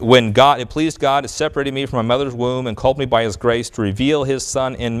says, when it pleased God to separate me from my mother's womb and called me by his grace to reveal his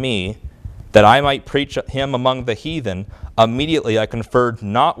Son in me, that I might preach him among the heathen, immediately I conferred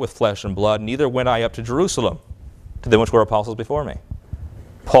not with flesh and blood, neither went I up to Jerusalem, to them which were apostles before me.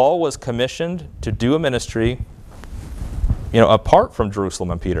 Paul was commissioned to do a ministry, apart from Jerusalem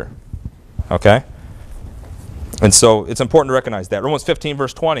and Peter. Okay? And so it's important to recognize that. Romans 15,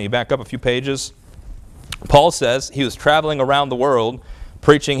 verse 20, back up a few pages. Paul says he was traveling around the world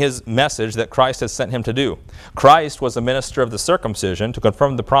preaching his message that Christ has sent him to do. Christ was a minister of the circumcision to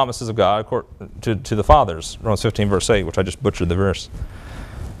confirm the promises of God to the fathers. Romans 15, verse 8, which I just butchered the verse.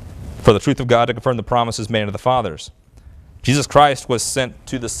 For the truth of God to confirm the promises made to the fathers. Jesus Christ was sent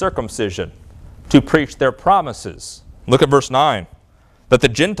to the circumcision to preach their promises. Look at verse 9. That the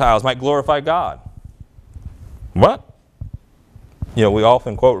Gentiles might glorify God. What? We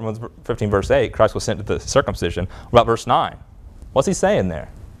often quote Romans 15, verse 8, Christ was sent to the circumcision. What about verse 9? What's he saying there?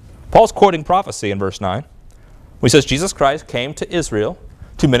 Paul's quoting prophecy in verse 9. He says Jesus Christ came to Israel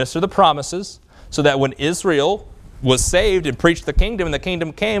to minister the promises so that when Israel was saved and preached the kingdom and the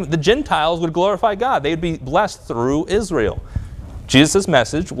kingdom came, the Gentiles would glorify God. They would be blessed through Israel. Jesus'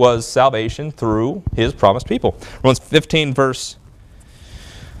 message was salvation through his promised people. Romans 15, verse...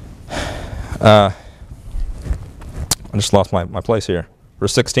 I just lost my place here.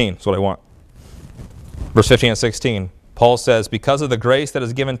 Verse 16 is what I want. Verse 15 and 16. Paul says, because of the grace that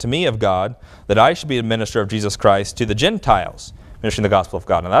is given to me of God, that I should be a minister of Jesus Christ to the Gentiles, ministering the gospel of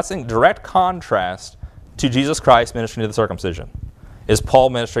God. Now that's in direct contrast to Jesus Christ ministering to the circumcision. Is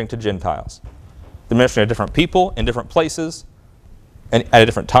Paul ministering to Gentiles? They're ministering to different people in different places and at a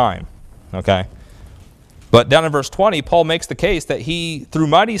different time. Okay? But down in verse 20, Paul makes the case that he, through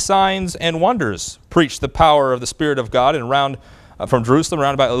mighty signs and wonders, preached the power of the Spirit of God and from Jerusalem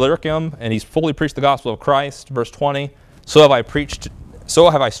round about Illyricum, and he's fully preached the gospel of Christ. Verse 20, so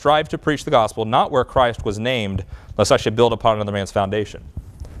have I strived to preach the gospel, not where Christ was named, lest I should build upon another man's foundation.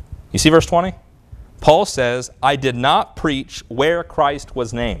 You see verse 20? Paul says, I did not preach where Christ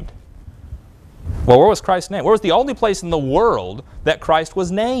was named. Well, where was Christ named? Where was the only place in the world that Christ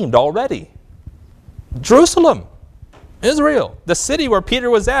was named already? Jerusalem, Israel, the city where Peter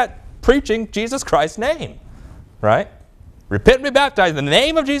was at preaching Jesus Christ's name. Right? Repent and be baptized in the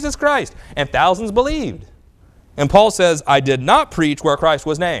name of Jesus Christ. And thousands believed. And Paul says, I did not preach where Christ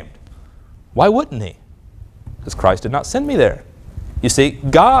was named. Why wouldn't he? Because Christ did not send me there. You see,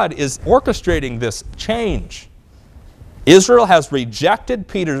 God is orchestrating this change. Israel has rejected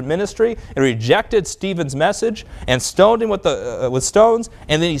Peter's ministry and rejected Stephen's message and stoned him with stones,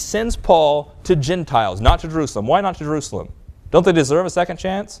 and then he sends Paul to Gentiles, not to Jerusalem. Why not to Jerusalem? Don't they deserve a second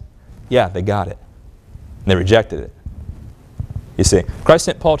chance? Yeah, they got it. And they rejected it. You see, Christ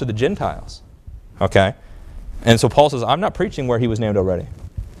sent Paul to the Gentiles. Okay? And so Paul says, I'm not preaching where he was named already.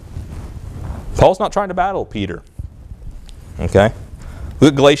 Paul's not trying to battle Peter. Okay?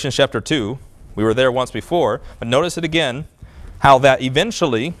 Look at Galatians chapter 2. We were there once before, but notice it again, how that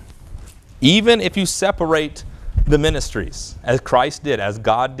eventually, even if you separate the ministries, as Christ did, as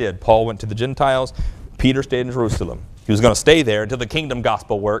God did, Paul went to the Gentiles, Peter stayed in Jerusalem. He was going to stay there until the kingdom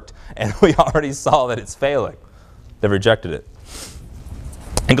gospel worked, and we already saw that it's failing. They rejected it.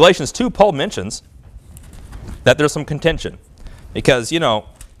 In Galatians 2, Paul mentions that there's some contention. Because, you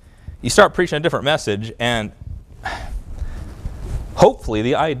start preaching a different message, and hopefully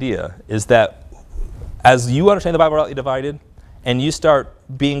the idea is that as you understand the Bible rightly divided, and you start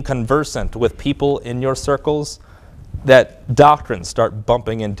being conversant with people in your circles, that doctrines start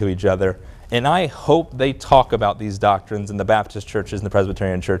bumping into each other, And I hope they talk about these doctrines in the Baptist churches and the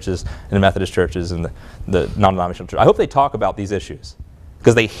Presbyterian churches and the Methodist churches and the non-denominational churches. I hope they talk about these issues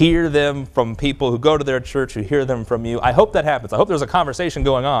because they hear them from people who go to their church, who hear them from you. I hope that happens. I hope there's a conversation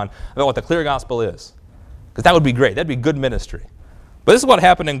going on about what the clear gospel is, because that would be great. That'd be good ministry. But this is what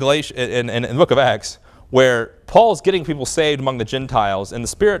happened in the book of Acts, where Paul's getting people saved among the Gentiles, and the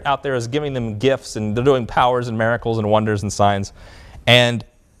Spirit out there is giving them gifts, and they're doing powers and miracles and wonders and signs. And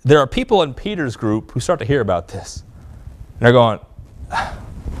there are people in Peter's group who start to hear about this. And they're going,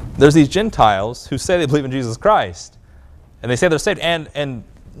 there's these Gentiles who say they believe in Jesus Christ. And they say they're saved. And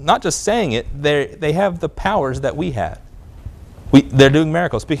not just saying it, they have the powers that we had. They're doing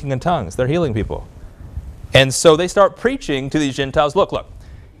miracles, speaking in tongues. They're healing people. And so they start preaching to these Gentiles, look,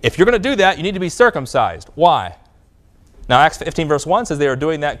 if you're going to do that, you need to be circumcised. Why? Now, Acts 15 verse 1 says they are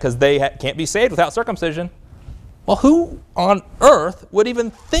doing that because they can't be saved without circumcision. Well, who on earth would even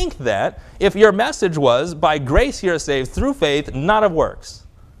think that if your message was, by grace you are saved through faith, not of works?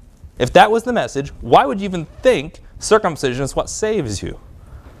 If that was the message, why would you even think circumcision is what saves you?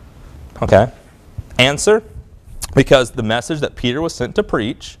 Okay. Answer, because the message that Peter was sent to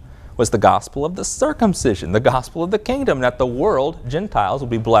preach was the gospel of the circumcision, the gospel of the kingdom, that the world, Gentiles, will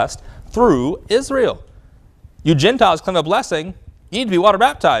be blessed through Israel. You Gentiles claim a blessing, you need to be water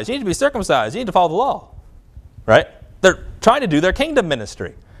baptized, you need to be circumcised, you need to follow the law. Right? They're trying to do their kingdom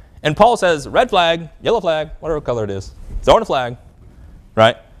ministry. And Paul says, red flag, yellow flag, whatever color it is, throwing a flag.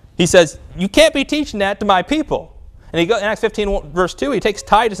 Right? He says, you can't be teaching that to my people. And he goes in Acts 15 verse 2, he takes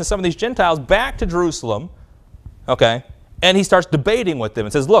Titus and some of these Gentiles back to Jerusalem. Okay? And he starts debating with them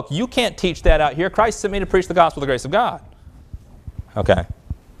and says, look, you can't teach that out here. Christ sent me to preach the gospel of the grace of God. Okay.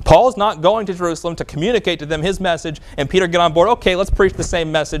 Paul's not going to Jerusalem to communicate to them his message, and Peter get on board, okay, let's preach the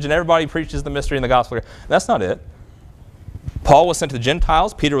same message, and everybody preaches the mystery and the gospel. That's not it. Paul was sent to the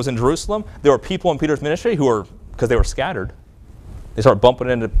Gentiles. Peter was in Jerusalem. There were people in Peter's ministry who were, because they were scattered, they start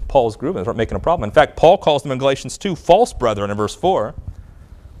bumping into Paul's group and start making a problem. In fact, Paul calls them in Galatians 2 false brethren in verse 4.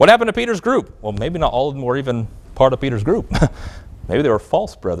 What happened to Peter's group? Well, maybe not all of them were even part of Peter's group. Maybe they were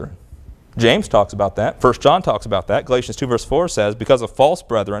false brethren. James talks about that. 1 John talks about that. Galatians 2 verse 4 says, because of false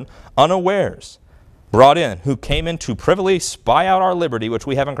brethren, unawares, brought in, who came in to privily spy out our liberty, which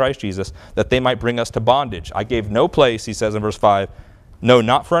we have in Christ Jesus, that they might bring us to bondage. I gave no place, he says in verse 5, no,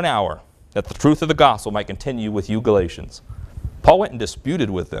 not for an hour, that the truth of the gospel might continue with you Galatians. Paul went and disputed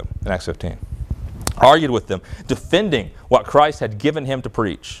with them in Acts 15. Argued with them, defending what Christ had given him to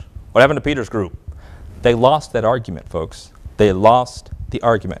preach. What happened to Peter's group? They lost that argument, folks. They lost the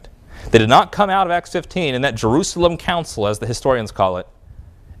argument. They did not come out of Acts 15 in that Jerusalem council, as the historians call it,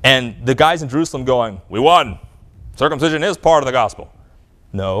 and the guys in Jerusalem going, we won. Circumcision is part of the gospel.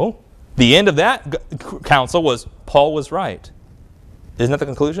 No. The end of that council was, Paul was right. Isn't that the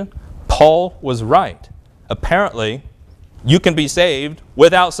conclusion? Paul was right. Apparently, you can be saved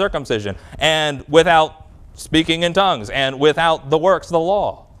without circumcision and without speaking in tongues and without the works of the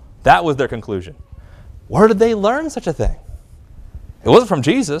law. That was their conclusion. Where did they learn such a thing? It wasn't from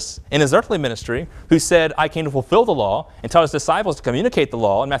Jesus in his earthly ministry, who said, I came to fulfill the law and tell his disciples to communicate the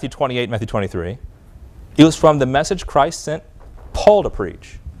law in Matthew 28, Matthew 23. It was from the message Christ sent Paul to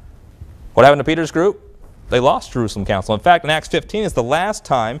preach. What happened to Peter's group? They lost Jerusalem council. In fact, in Acts 15 is the last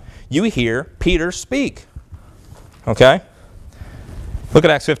time you hear Peter speak. Okay? Look at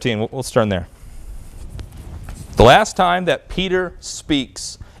Acts 15. Let's turn there. The last time that Peter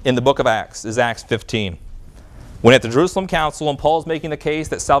speaks in the book of Acts is Acts 15. When at the Jerusalem council and Paul's making the case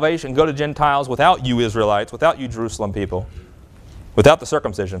that salvation can go to Gentiles without you Israelites, without you Jerusalem people, without the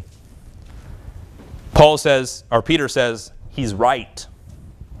circumcision. Paul says, or Peter says, he's right.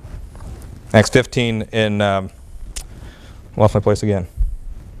 Acts 15 in, lost my place again.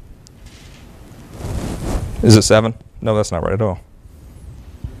 Is it 7? No, that's not right at all.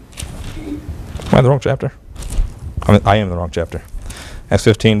 Am I in the wrong chapter? I am in the wrong chapter. Acts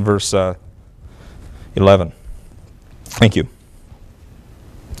 15 verse 11. Thank you.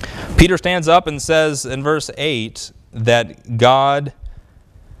 Peter stands up and says in verse 8 that God,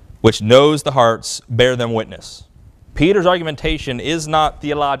 which knows the hearts, bear them witness. Peter's argumentation is not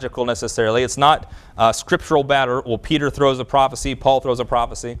theological necessarily. It's not scriptural matter. Well, Peter throws a prophecy, Paul throws a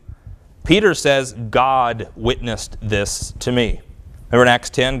prophecy. Peter says, God witnessed this to me. Remember in Acts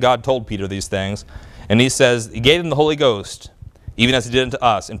 10, God told Peter these things. And he says, he gave them the Holy Ghost, even as he did unto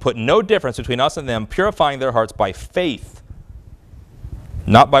us, and put no difference between us and them, purifying their hearts by faith,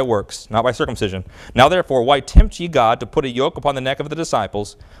 not by works, not by circumcision. Now therefore, why tempt ye God to put a yoke upon the neck of the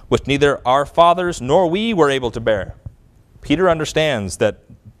disciples, which neither our fathers nor we were able to bear? Peter understands that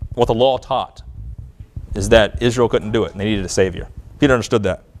what the law taught is that Israel couldn't do it, and they needed a Savior. Peter understood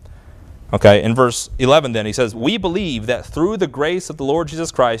that. Okay, in verse 11 then, he says, we believe that through the grace of the Lord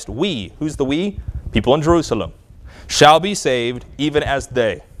Jesus Christ, we, who's the we? People in Jerusalem, shall be saved even as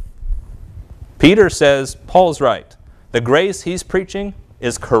they. Peter says, Paul's right. The grace he's preaching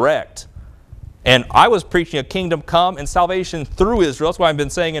is correct. And I was preaching a kingdom come and salvation through Israel. That's why I've been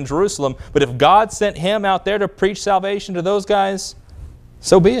saying in Jerusalem. But if God sent him out there to preach salvation to those guys,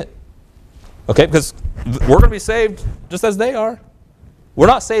 so be it. Okay, because we're going to be saved just as they are. We're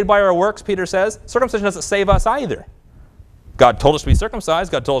not saved by our works, Peter says. Circumcision doesn't save us either. God told us to be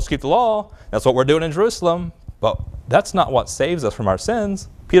circumcised. God told us to keep the law. That's what we're doing in Jerusalem. But that's not what saves us from our sins.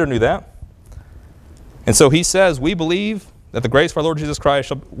 Peter knew that. And so he says, we believe that the grace of our Lord Jesus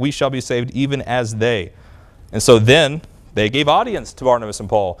Christ, we shall be saved even as they. And so then they gave audience to Barnabas and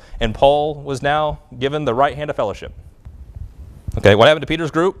Paul. And Paul was now given the right hand of fellowship. Okay, what happened to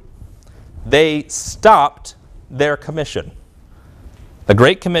Peter's group? They stopped their commission. The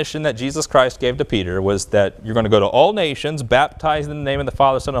great commission that Jesus Christ gave to Peter was that you're going to go to all nations, baptizing in the name of the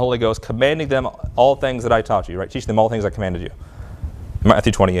Father, Son, and Holy Ghost, commanding them all things that I taught you, right? Teach them all things I commanded you.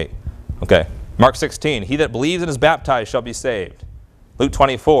 Matthew 28. Okay. Mark 16, he that believes and is baptized shall be saved. Luke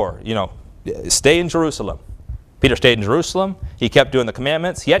 24, stay in Jerusalem. Peter stayed in Jerusalem. He kept doing the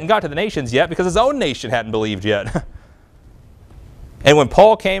commandments. He hadn't got to the nations yet because his own nation hadn't believed yet. And when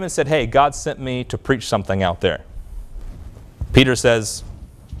Paul came and said, hey, God sent me to preach something out there, Peter says,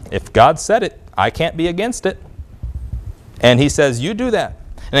 if God said it, I can't be against it. And he says, you do that.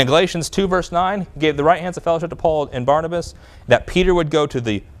 And in Galatians 2, verse 9, he gave the right hands of fellowship to Paul and Barnabas, that Peter would go to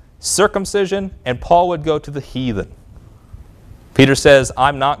the circumcision and Paul would go to the heathen. Peter says,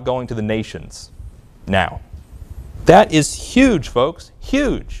 I'm not going to the nations now. That is huge, folks,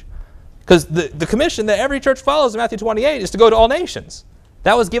 huge. Because the commission that every church follows in Matthew 28 is to go to all nations.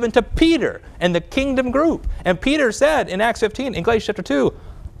 That was given to Peter and the kingdom group. And Peter said in Acts 15, in Galatians chapter 2,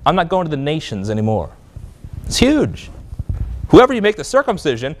 I'm not going to the nations anymore. It's huge. Whoever you make the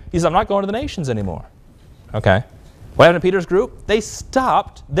circumcision, he says, I'm not going to the nations anymore. Okay. What happened to Peter's group? They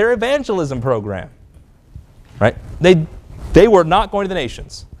stopped their evangelism program. Right? They were not going to the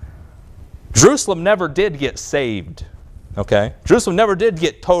nations. Jerusalem never did get saved. Okay? Jerusalem never did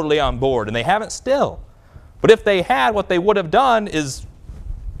get totally on board, and they haven't still. But if they had, what they would have done is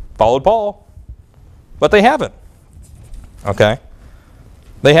followed Paul. But they haven't. Okay?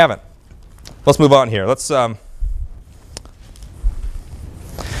 They haven't. Let's move on here. Let's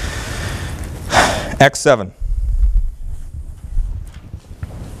Acts 7.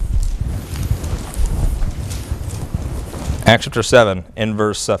 Acts chapter 7 in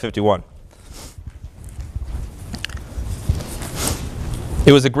verse 51.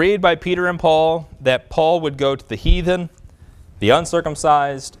 It was agreed by Peter and Paul that Paul would go to the heathen, the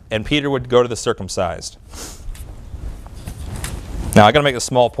uncircumcised, and Peter would go to the circumcised. Now, I got to make a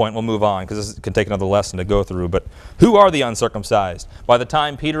small point. We'll move on because this can take another lesson to go through. But who are the uncircumcised? By the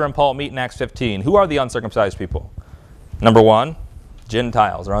time Peter and Paul meet in Acts 15, who are the uncircumcised people? Number one,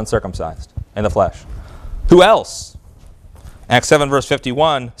 Gentiles are uncircumcised in the flesh. Who else? Acts 7 verse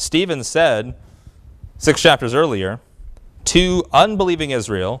 51, Stephen said, 6 chapters earlier, to unbelieving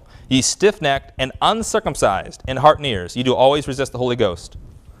Israel, ye stiff-necked and uncircumcised in heart and ears, ye do always resist the Holy Ghost.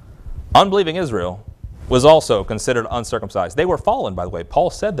 Unbelieving Israel was also considered uncircumcised. They were fallen, by the way. Paul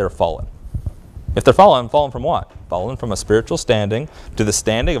said they're fallen. If they're fallen from what? Fallen from a spiritual standing to the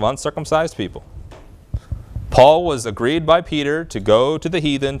standing of uncircumcised people. Paul was agreed by Peter to go to the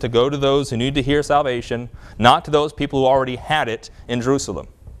heathen, to go to those who need to hear salvation, not to those people who already had it in Jerusalem,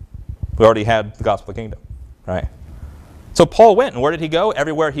 who already had the gospel of the kingdom. Right? So Paul went, and where did he go?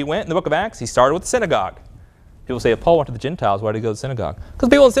 Everywhere he went in the book of Acts, he started with the synagogue. People say, if Paul went to the Gentiles, why did he go to the synagogue? Because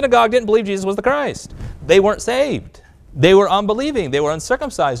people in the synagogue didn't believe Jesus was the Christ. They weren't saved. They were unbelieving. They were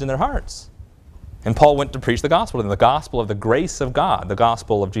uncircumcised in their hearts. And Paul went to preach the gospel to them, the gospel of the grace of God, the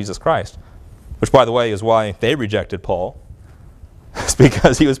gospel of Jesus Christ. Which, by the way, is why they rejected Paul. It's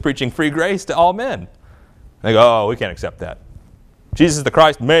because he was preaching free grace to all men. They go, oh, we can't accept that. Jesus is the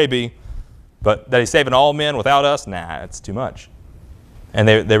Christ, maybe, but that he's saving all men without us, nah, it's too much. And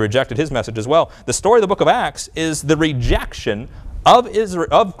they rejected his message as well. The story of the book of Acts is the rejection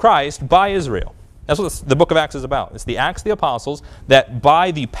of Christ by Israel. That's what the book of Acts is about. It's the Acts of the Apostles that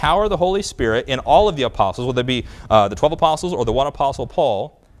by the power of the Holy Spirit in all of the apostles, whether it be the 12 apostles or the one apostle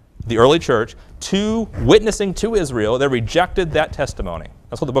Paul, the early church, to witnessing to Israel, they rejected that testimony.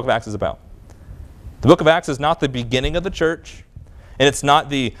 That's what the book of Acts is about. The book of Acts is not the beginning of the church, and it's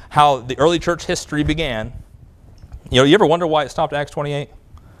not how the early church history began. You ever wonder why it stopped at Acts 28?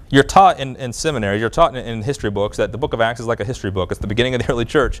 You're taught in seminary, you're taught in history books that the book of Acts is like a history book. It's the beginning of the early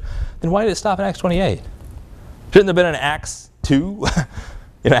church. Then why did it stop in Acts 28? Shouldn't there have been an Acts 2?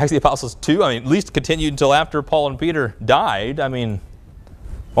 Acts of the Apostles 2, at least continued until after Paul and Peter died.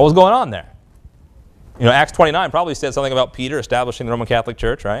 What was going on there? Acts 29 probably said something about Peter establishing the Roman Catholic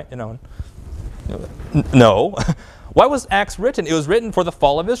Church, right? No. Why was Acts written? It was written for the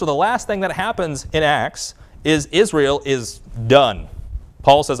fall of Israel. The last thing that happens in Acts is Israel is done.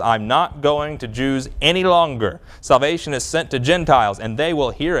 Paul says, I'm not going to Jews any longer. Salvation is sent to Gentiles, and they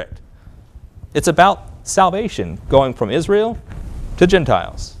will hear it. It's about salvation going from Israel to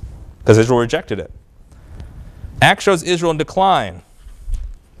Gentiles, because Israel rejected it. Acts shows Israel in decline.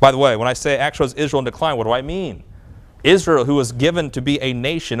 By the way, when I say Acts shows Israel in decline, what do I mean? Israel, who was given to be a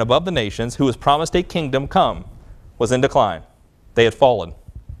nation above the nations, who was promised a kingdom come, was in decline. They had fallen,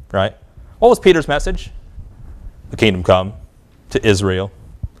 right? What was Peter's message? The kingdom come to Israel.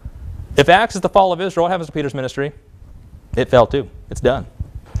 If Acts is the fall of Israel, what happens to Peter's ministry? It fell too. It's done,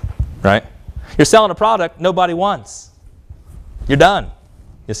 right? You're selling a product nobody wants. You're done,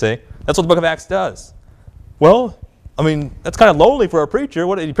 you see. That's what the book of Acts does. Well, that's kind of lonely for a preacher.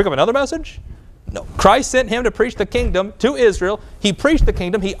 What, did he pick up another message? No. Christ sent him to preach the kingdom to Israel. He preached the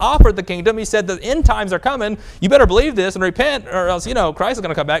kingdom. He offered the kingdom. He said the end times are coming. You better believe this and repent, or else, Christ is going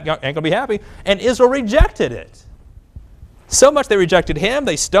to come back. You ain't going to be happy. And Israel rejected it. So much they rejected him.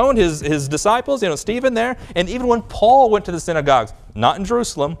 They stoned his disciples, Stephen there. And even when Paul went to the synagogues, not in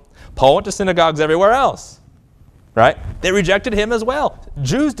Jerusalem, Paul went to synagogues everywhere else. Right? They rejected him as well.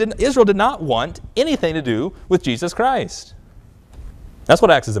 Israel did not want anything to do with Jesus Christ. That's what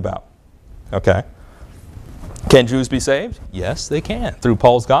Acts is about. Okay. Can Jews be saved? Yes, they can. Through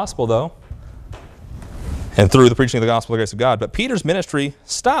Paul's gospel, though. And through the preaching of the gospel of the grace of God. But Peter's ministry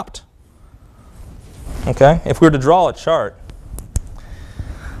stopped. Okay. If we were to draw a chart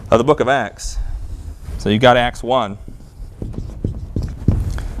of the book of Acts, so you got Acts 1,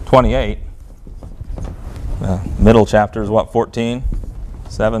 28. Middle chapter is what, 14,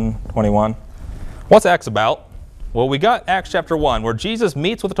 7, 21. What's Acts about? Well, we got Acts chapter 1, where Jesus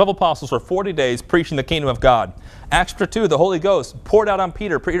meets with the 12 apostles for 40 days preaching the kingdom of God. Acts chapter 2, the Holy Ghost poured out on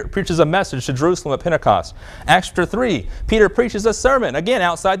Peter, preaches a message to Jerusalem at Pentecost. Acts chapter 3, Peter preaches a sermon, again,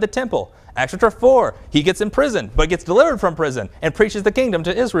 outside the temple. Acts chapter 4, he gets imprisoned, but gets delivered from prison and preaches the kingdom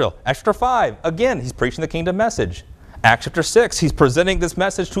to Israel. Acts chapter 5, again, he's preaching the kingdom message. Acts chapter 6, he's presenting this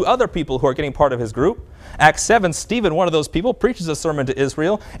message to other people who are getting part of his group. Acts 7, Stephen, one of those people, preaches a sermon to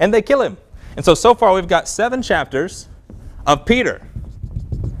Israel, and they kill him. And so far we've got 7 chapters of Peter.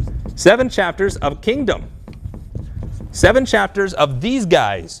 7 chapters of kingdom. 7 chapters of these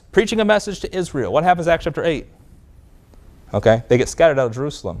guys preaching a message to Israel. What happens in Acts chapter 8? Okay, they get scattered out of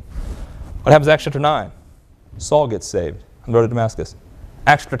Jerusalem. What happens in Acts chapter 9? Saul gets saved on the road to Damascus.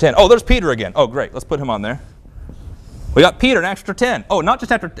 Acts chapter 10. Oh, there's Peter again. Oh, great. Let's put him on there. We got Peter in Acts chapter 10. Oh, not just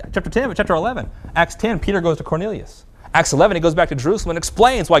chapter 10, but chapter 11. Acts 10, Peter goes to Cornelius. Acts 11, he goes back to Jerusalem and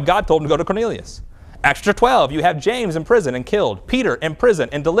explains why God told him to go to Cornelius. Acts chapter 12, you have James in prison and killed. Peter in prison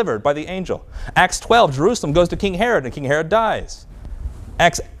and delivered by the angel. Acts 12, Jerusalem goes to King Herod and King Herod dies.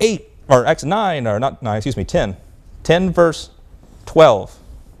 Acts 8, or Acts 9, or not 9, excuse me, 10. 10 verse 12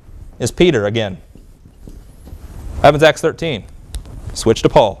 is Peter again. What happens in Acts 13? Switch to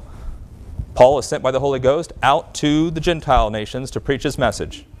Paul. Paul is sent by the Holy Ghost out to the Gentile nations to preach his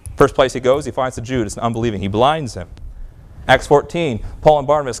message. First place he goes, he finds the Jew that's unbelieving. He blinds him. Acts 14, Paul and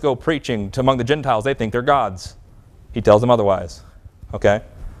Barnabas go preaching to among the Gentiles. They think they're gods. He tells them otherwise. Okay?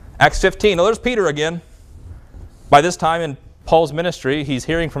 Acts 15, oh, there's Peter again. By this time in Paul's ministry, he's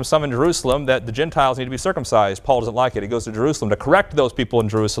hearing from some in Jerusalem that the Gentiles need to be circumcised. Paul doesn't like it. He goes to Jerusalem to correct those people in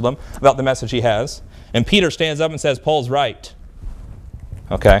Jerusalem about the message he has. And Peter stands up and says, Paul's right.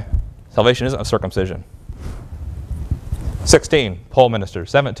 Okay? Salvation isn't a circumcision. 16, Paul ministers.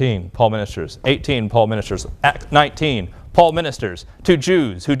 17, Paul ministers. 18, Paul ministers. 19, Paul ministers to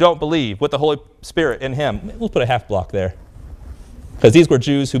Jews who don't believe with the Holy Spirit in him. We'll put a half block there. Because these were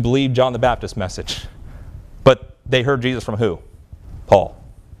Jews who believed John the Baptist's message. But they heard Jesus from who? Paul.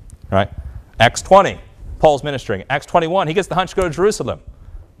 Right? Acts 20, Paul's ministering. Acts 21, he gets the hunch to go to Jerusalem.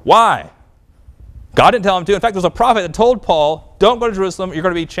 Why? God didn't tell him to. In fact, there was a prophet that told Paul, don't go to Jerusalem, you're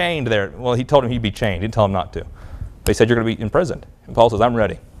going to be chained there. Well, he told him he'd be chained. He didn't tell him not to. But he said, you're going to be imprisoned. And Paul says, I'm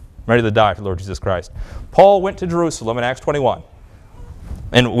ready. I'm ready to die for the Lord Jesus Christ. Paul went to Jerusalem in Acts 21.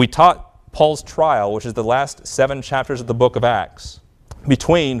 And we taught Paul's trial, which is the last 7 chapters of the book of Acts,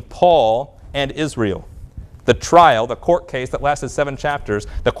 between Paul and Israel. The trial, the court case that lasted 7 chapters,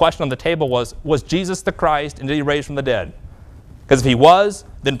 the question on the table was Jesus the Christ and did he raise from the dead? Because if he was,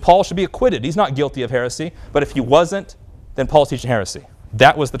 then Paul should be acquitted. He's not guilty of heresy. But if he wasn't, then Paul's teaching heresy.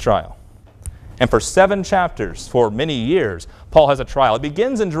 That was the trial. And for 7 chapters, for many years, Paul has a trial. It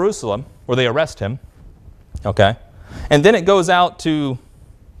begins in Jerusalem, where they arrest him. Okay? And then it goes out to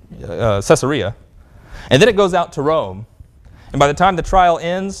Caesarea. And then it goes out to Rome. And by the time the trial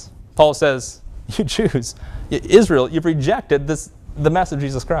ends, Paul says, you Jews, Israel, you've rejected the message of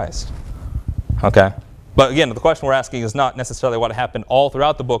Jesus Christ. Okay? But again, the question we're asking is not necessarily what happened all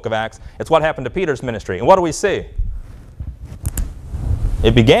throughout the book of Acts. It's what happened to Peter's ministry. And what do we see?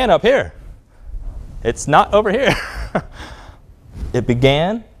 It began up here. It's not over here. It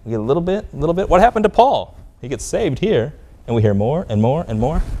began, we get a little bit. What happened to Paul? He gets saved here, and we hear more and more and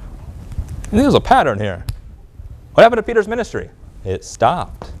more. And there's a pattern here. What happened to Peter's ministry? It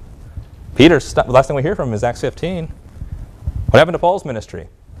stopped. The last thing we hear from him is Acts 15. What happened to Paul's ministry?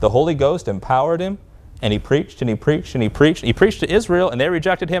 The Holy Ghost empowered him, and he preached and he preached and he preached. He preached to Israel, and they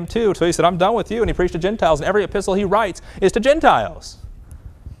rejected him too. So he said, I'm done with you. And he preached to Gentiles, and every epistle he writes is to Gentiles.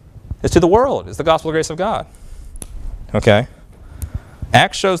 It's to the world. It's the gospel of grace of God. Okay?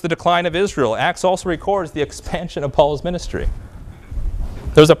 Acts shows the decline of Israel. Acts also records the expansion of Paul's ministry.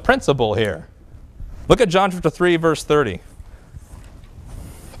 There's a principle here. Look at John chapter 3, verse 30.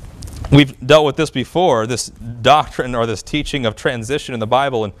 We've dealt with this before, this doctrine or this teaching of transition in the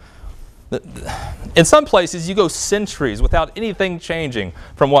Bible. And in some places, you go centuries without anything changing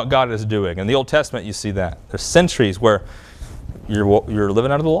from what God is doing. In the Old Testament, you see that. There's centuries where you're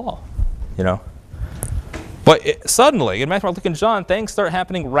living under the law, you know. But suddenly, in Matthew, Mark, Luke, and John, things start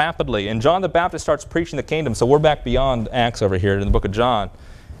happening rapidly. And John the Baptist starts preaching the kingdom. So we're back beyond Acts over here in the book of John.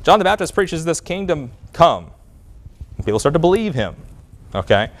 John the Baptist preaches this kingdom come. And people start to believe him.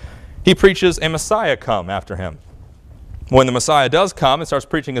 Okay? He preaches a Messiah come after him. When the Messiah does come and starts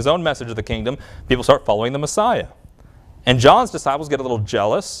preaching his own message of the kingdom, people start following the Messiah. And John's disciples get a little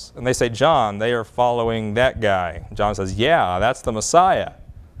jealous, and they say, John, they are following that guy. John says, yeah, that's the Messiah.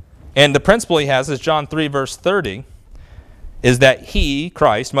 And the principle he has is John 3, verse 30, is that he,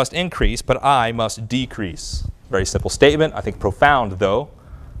 Christ, must increase, but I must decrease. Very simple statement, I think profound, though,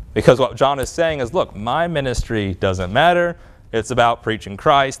 because what John is saying is, look, my ministry doesn't matter. It's about preaching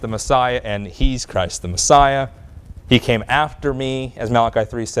Christ, the Messiah, and he's Christ, the Messiah. He came after me, as Malachi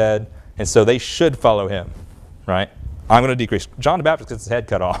 3 said, and so they should follow him, right? I'm going to decrease. John the Baptist gets his head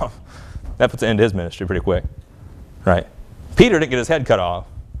cut off. That puts an end to his ministry pretty quick, right? Peter didn't get his head cut off.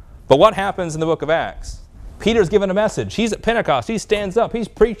 But what happens in the book of Acts? Peter's given a message. He's at Pentecost. He stands up. He's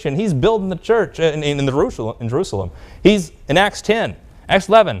preaching. He's building the church in Jerusalem. He's in Acts 10, Acts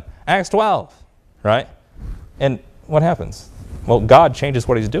 11, Acts 12, right? And what happens? Well, God changes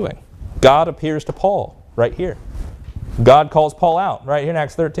what he's doing. God appears to Paul right here. God calls Paul out right here in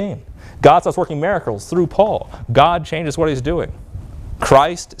Acts 13. God starts working miracles through Paul. God changes what he's doing.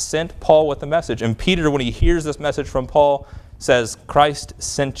 Christ sent Paul with the message. And Peter, when he hears this message from Paul, says, Christ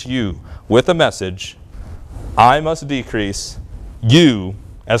sent you with a message. I must decrease. You,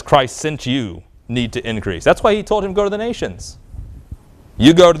 as Christ sent you, need to increase. That's why he told him, go to the nations.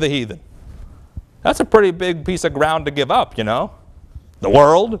 You go to the heathen. That's a pretty big piece of ground to give up, you know. The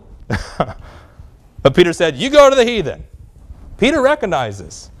world. But Peter said, you go to the heathen. Peter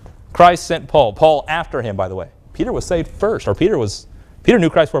recognizes Christ sent Paul. Paul after him, by the way. Peter was saved first, or Peter knew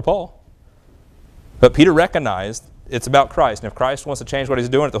Christ before Paul. But Peter recognized it's about Christ. And if Christ wants to change what he's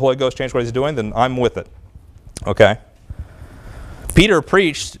doing, if the Holy Ghost changes what he's doing, then I'm with it. Okay? Peter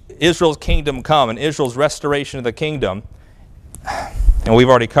preached Israel's kingdom come and Israel's restoration of the kingdom. And we've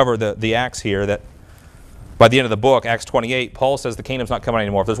already covered the Acts here, that by the end of the book, Acts 28, Paul says the kingdom's not coming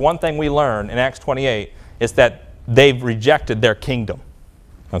anymore. If there's one thing we learn in Acts 28, it's that they've rejected their kingdom.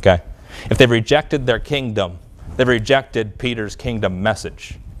 Okay? If they've rejected their kingdom, they've rejected Peter's kingdom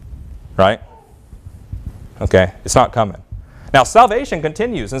message. Right? Okay? It's not coming. Now, salvation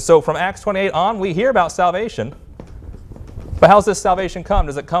continues. And so from Acts 28 on, we hear about salvation. But how does this salvation come?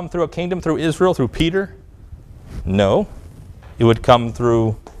 Does it come through a kingdom, through Israel, through Peter? No. It would come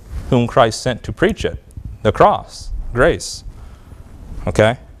through whom Christ sent to preach it. The cross. Grace.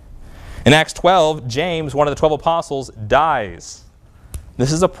 Okay? In Acts 12, James, one of the 12 apostles, dies.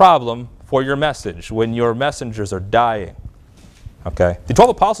 This is a problem for your message when your messengers are dying. Okay? The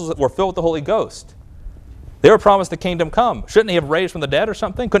 12 apostles were filled with the Holy Ghost. They were promised the kingdom come. Shouldn't he have raised from the dead or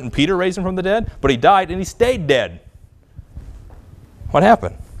something? Couldn't Peter raise him from the dead? But he died and he stayed dead. What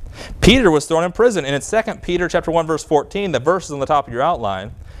happened? Peter was thrown in prison. And in 2 Peter chapter 1, verse 14, the verse is on the top of your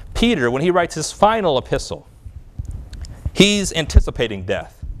outline. Peter, when he writes his final epistle, he's anticipating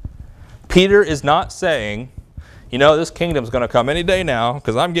death. Peter is not saying, you know, this kingdom's going to come any day now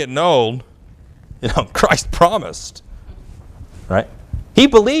because I'm getting old. You know, Christ promised. Right? He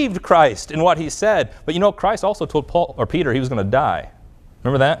believed Christ in what he said. But you know, Christ also told Paul or Peter he was going to die.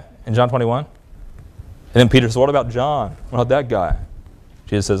 Remember that in John 21? And then Peter says, what about John? What about that guy?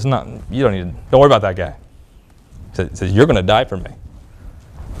 Jesus says, no, you don't worry about that guy. He says, you're going to die for me.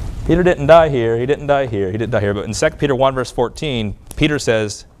 Peter didn't die here. He didn't die here. He didn't die here. But in 2 Peter 1, verse 14, Peter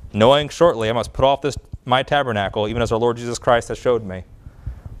says, knowing shortly I must put off this my tabernacle, even as our Lord Jesus Christ has showed me.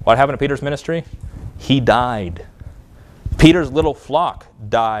 What happened to Peter's ministry? He died. Peter's little flock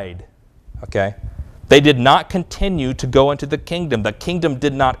died. Okay? They did not continue to go into the kingdom. The kingdom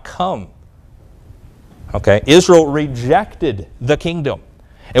did not come. Okay? Israel rejected the kingdom.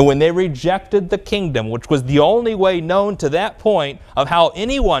 And when they rejected the kingdom, which was the only way known to that point of how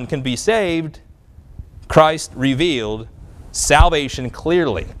anyone can be saved, Christ revealed salvation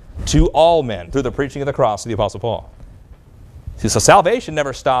clearly to all men through the preaching of the cross of the Apostle Paul. See, so salvation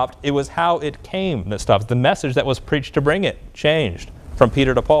never stopped. It was how it came that stopped. The message that was preached to bring it changed from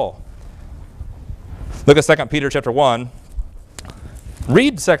Peter to Paul. Look at 2 Peter chapter 1.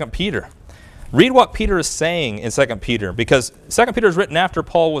 Read 2 Peter. Read what Peter is saying in 2 Peter, because 2 Peter is written after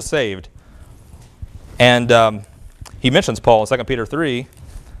Paul was saved. And he mentions Paul in 2 Peter 3.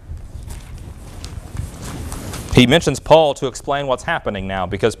 He mentions Paul to explain what's happening now,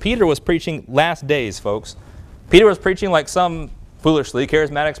 because Peter was preaching last days, folks. Peter was preaching like some foolishly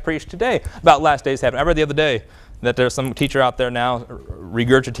charismatics preach today about last days happening. I read the other day that there's some teacher out there now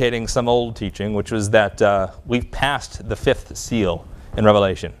regurgitating some old teaching, which was that we've passed the fifth seal in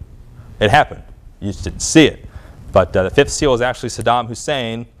Revelation. It happened. You just didn't see it. But the fifth seal is actually Saddam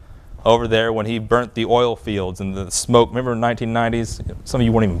Hussein over there when he burnt the oil fields and the smoke. Remember in the 1990s? Some of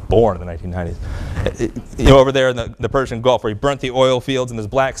you weren't even born in the 1990s. Over there in the Persian Gulf where he burnt the oil fields and there's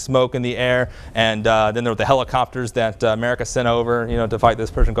black smoke in the air. And then there were the helicopters that America sent over to fight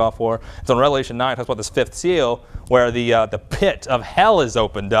this Persian Gulf War. So in Revelation 9 it talks about this fifth seal where the pit of hell is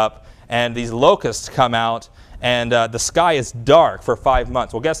opened up and these locusts come out. And the sky is dark for 5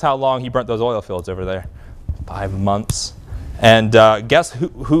 months. Well, guess how long he burnt those oil fields over there? 5 months. And guess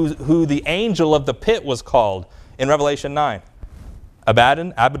who the angel of the pit was called in Revelation 9?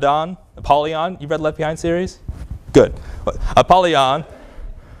 Abaddon, Apollyon. You read Left Behind series? Good. Apollyon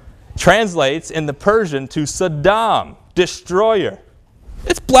translates in the Persian to Saddam, destroyer.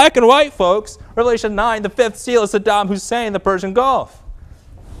 It's black and white, folks. Revelation 9, the fifth seal is Saddam Hussein, the Persian Gulf.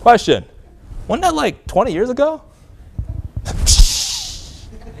 Question. Wasn't that like 20 years ago?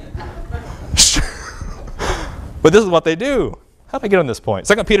 But this is what they do. How did I get on this point?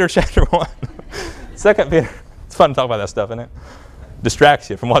 2 Peter chapter 1. 2 Peter. It's fun to talk about that stuff, isn't it? Distracts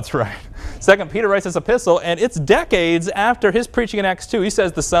you from what's right. 2 Peter writes this epistle, and it's decades after his preaching in Acts 2. He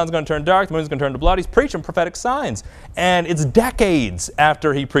says the sun's going to turn dark, the moon's going to turn to blood. He's preaching prophetic signs. And it's decades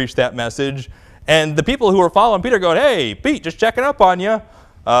after he preached that message. And the people who were following Peter going, hey, Pete, just checking up on you.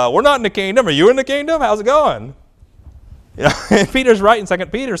 We're not in the kingdom. Are you in the kingdom? How's it going? And Peter's writing 2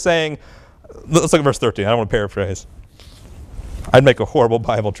 Peter saying, let's look at verse 13. I don't want to paraphrase. I'd make a horrible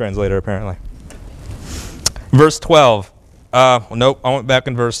Bible translator, apparently. Verse 12. Nope, I went back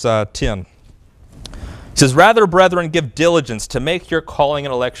in verse 10. He says, rather, brethren, give diligence to make your calling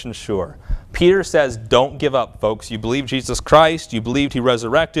and election sure. Peter says, don't give up, folks. You believe Jesus Christ. You believed he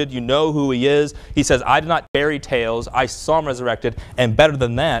resurrected. You know who he is. He says, I did not fairy tales. I saw him resurrected. And better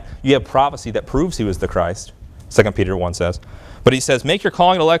than that, you have prophecy that proves he was the Christ. 2 Peter 1 says. But he says, make your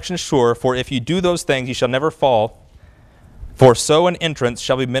calling and election sure, for if you do those things, you shall never fall. For so an entrance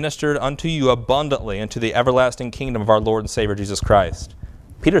shall be ministered unto you abundantly into the everlasting kingdom of our Lord and Savior Jesus Christ.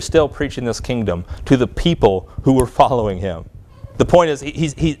 Peter's still preaching this kingdom to the people who were following him. The point is,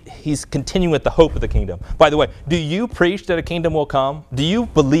 he's continuing with the hope of the kingdom. By the way, do you preach that a kingdom will come? Do you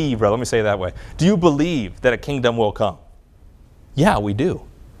believe, brother, let me say it that way. Do you believe that a kingdom will come? Yeah, we do.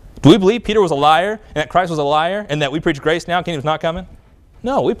 Do we believe Peter was a liar and that Christ was a liar and that we preach grace now, kingdom's not coming?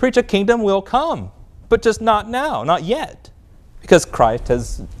 No, we preach a kingdom will come, but just not now, not yet. Because Christ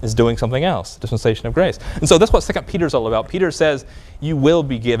is doing something else, dispensation of grace. And so that's what 2 Peter is all about. Peter says, you will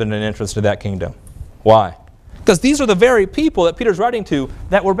be given an entrance to that kingdom. Why? Because these are the very people that Peter's writing to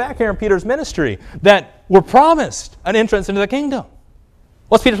that were back here in Peter's ministry, that were promised an entrance into the kingdom.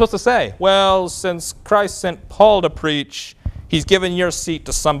 What's Peter supposed to say? Well, since Christ sent Paul to preach, he's given your seat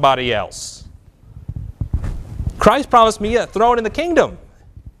to somebody else. Christ promised me a throne in the kingdom.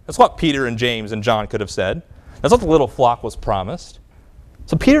 That's what Peter and James and John could have said. That's what the little flock was promised.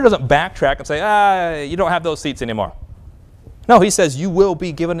 So Peter doesn't backtrack and say, you don't have those seats anymore. No, he says, you will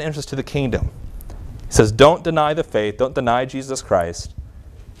be given an entrance to the kingdom. He says, don't deny the faith, don't deny Jesus Christ,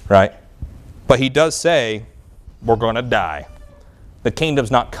 right? But he does say, we're going to die. The kingdom's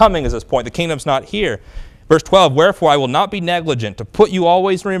not coming is his point. The kingdom's not here. Verse 12, wherefore I will not be negligent to put you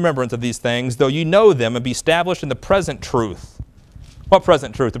always in remembrance of these things, though you know them and be established in the present truth. What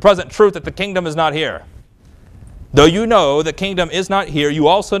present truth? The present truth that the kingdom is not here. Though you know the kingdom is not here, you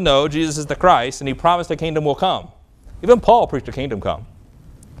also know Jesus is the Christ, and he promised the kingdom will come. Even Paul preached a kingdom come.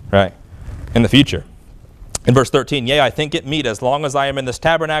 right? In the future. In verse 13, yea, I think it meet, as long as I am in this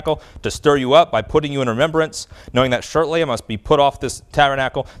tabernacle, to stir you up by putting you in remembrance, knowing that shortly I must be put off this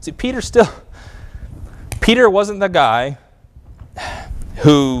tabernacle. See, Peter wasn't the guy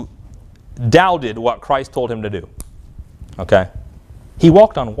who doubted what Christ told him to do. Okay? He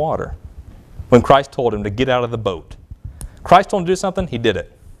walked on water when Christ told him to get out of the boat. Christ told him to do something, he did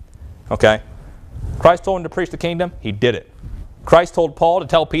it. Okay? Christ told him to preach the kingdom, he did it. Christ told Paul to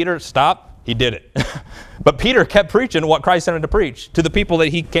tell Peter to stop, he did it. But Peter kept preaching what Christ sent him to preach to the people that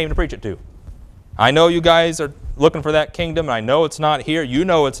he came to preach it to. I know you guys are looking for that kingdom, and I know it's not here. You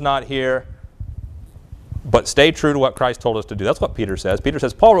know it's not here. But stay true to what Christ told us to do. That's what Peter says. Peter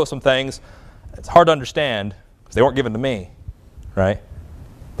says, Paul wrote some things. It's hard to understand because they weren't given to me. Right?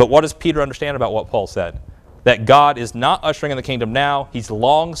 But what does Peter understand about what Paul said? That God is not ushering in the kingdom now. He's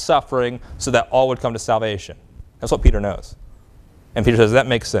long-suffering so that all would come to salvation. That's what Peter knows. And Peter says, that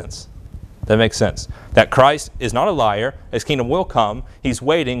makes sense. That makes sense. That Christ is not a liar. His kingdom will come. He's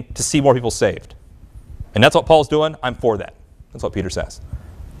waiting to see more people saved. And that's what Paul's doing. I'm for that. That's what Peter says.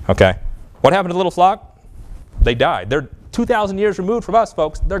 Okay? What happened to the little flock? They died. They're 2,000 years removed from us,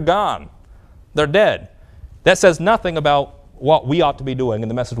 folks. They're gone. They're dead. That says nothing about what we ought to be doing and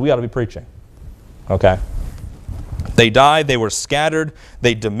the message we ought to be preaching. Okay? They died. They were scattered.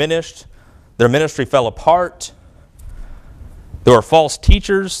 They diminished. Their ministry fell apart. There were false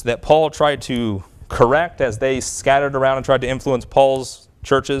teachers that Paul tried to correct as they scattered around and tried to influence Paul's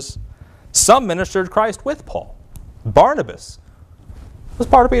churches. Some ministered Christ with Paul. Barnabas was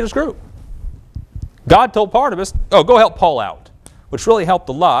part of Peter's group. God told Barnabas, oh, go help Paul out, which really helped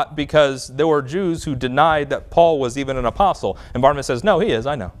a lot because there were Jews who denied that Paul was even an apostle. And Barnabas says, no, he is,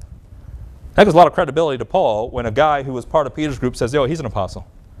 I know. That gives a lot of credibility to Paul when a guy who was part of Peter's group says, oh, he's an apostle.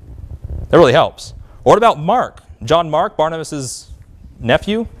 That really helps. Or what about Mark? John Mark, Barnabas'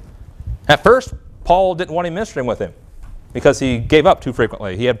 nephew. At first, Paul didn't want him ministering with him because he gave up too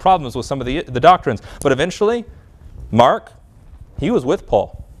frequently. He had problems with some of the doctrines. But eventually, Mark, he was with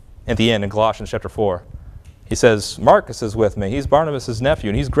Paul at the end in Colossians chapter 4. He says, Marcus is with me. He's Barnabas' nephew,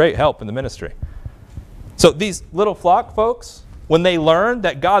 and he's great help in the ministry. So these little flock folks, when they learn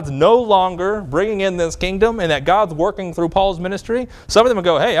that God's no longer bringing in this kingdom and that God's working through Paul's ministry, some of them will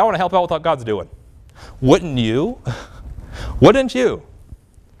go, hey, I want to help out with what God's doing. Wouldn't you? Wouldn't you?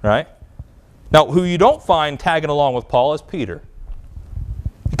 Right? Now, who you don't find tagging along with Paul is Peter.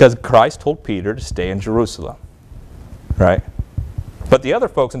 Because Christ told Peter to stay in Jerusalem. Right? But the other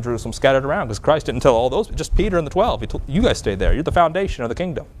folks in Jerusalem scattered around because Christ didn't tell all those, just Peter and the 12. He told, you guys stay there. You're the foundation of the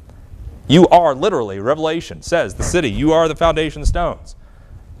kingdom. You are literally, Revelation says, the city. You are the foundation stones.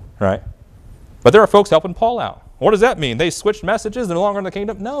 Right? But there are folks helping Paul out. What does that mean? They switched messages? They're no longer in the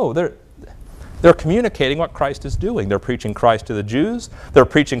kingdom? No, they're communicating what Christ is doing. They're preaching Christ to the Jews. They're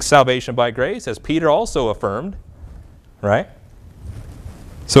preaching salvation by grace, as Peter also affirmed. Right?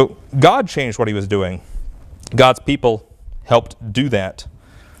 So God changed what he was doing. God's people helped do that.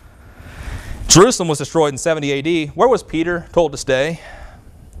 Jerusalem was destroyed in 70 AD. Where was Peter told to stay?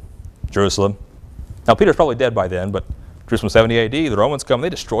 Jerusalem. Now Peter's probably dead by then, but Jerusalem 70 AD, the Romans come, they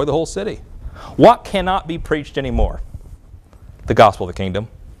destroy the whole city. What cannot be preached anymore? The gospel of the kingdom.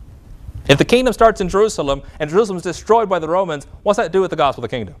 If the kingdom starts in Jerusalem and Jerusalem is destroyed by the Romans, what's that to do with the gospel of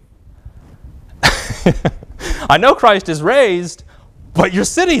the kingdom? I know Christ is raised, but your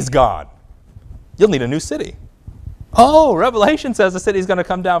city's gone. You'll need a new city. Oh, Revelation says the city's going to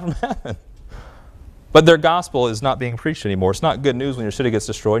come down from heaven. But their gospel is not being preached anymore. It's not good news when your city gets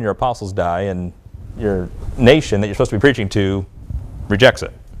destroyed and your apostles die and your nation that you're supposed to be preaching to rejects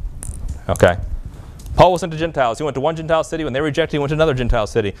it. Okay? Paul was sent to Gentiles. He went to one Gentile city. When they rejected, he went to another Gentile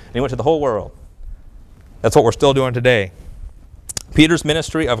city. And he went to the whole world. That's what we're still doing today. Peter's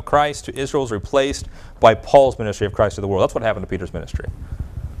ministry of Christ to Israel was replaced by Paul's ministry of Christ to the world. That's what happened to Peter's ministry.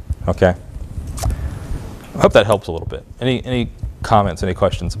 Okay? I hope that helps a little bit. Any comments, any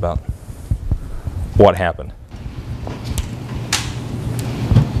questions about what happened?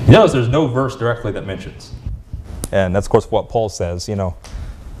 You notice there's no verse directly that mentions. And that's, of course, what Paul says. You know,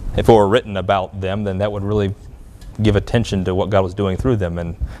 if it were written about them, then that would really give attention to what God was doing through them.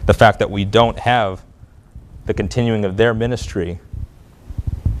 And the fact that we don't have the continuing of their ministry,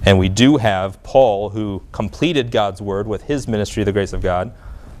 and we do have Paul, who completed God's word with his ministry of the grace of God,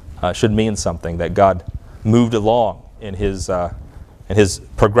 should mean something, that God moved along in his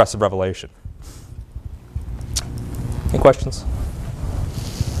progressive revelation. Any questions?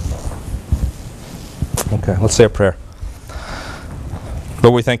 Okay, let's say a prayer.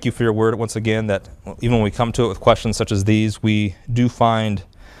 Lord, we thank you for your word once again, that even when we come to it with questions such as these, we do find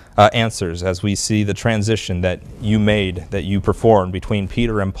answers as we see the transition that you made, that you performed between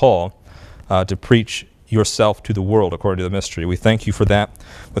Peter and Paul to preach yourself to the world according to the mystery. We thank you for that,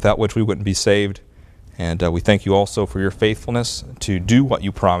 without which we wouldn't be saved. And we thank you also for your faithfulness to do what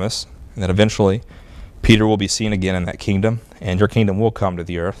you promise, and that eventually Peter will be seen again in that kingdom, and your kingdom will come to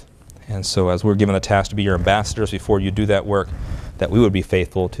the earth. And so as we're given the task to be your ambassadors before you do that work, that we would be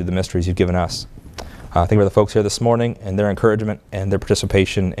faithful to the mysteries you've given us. Thank you for the folks here this morning and their encouragement and their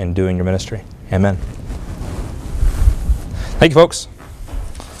participation in doing your ministry. Amen. Thank you, folks.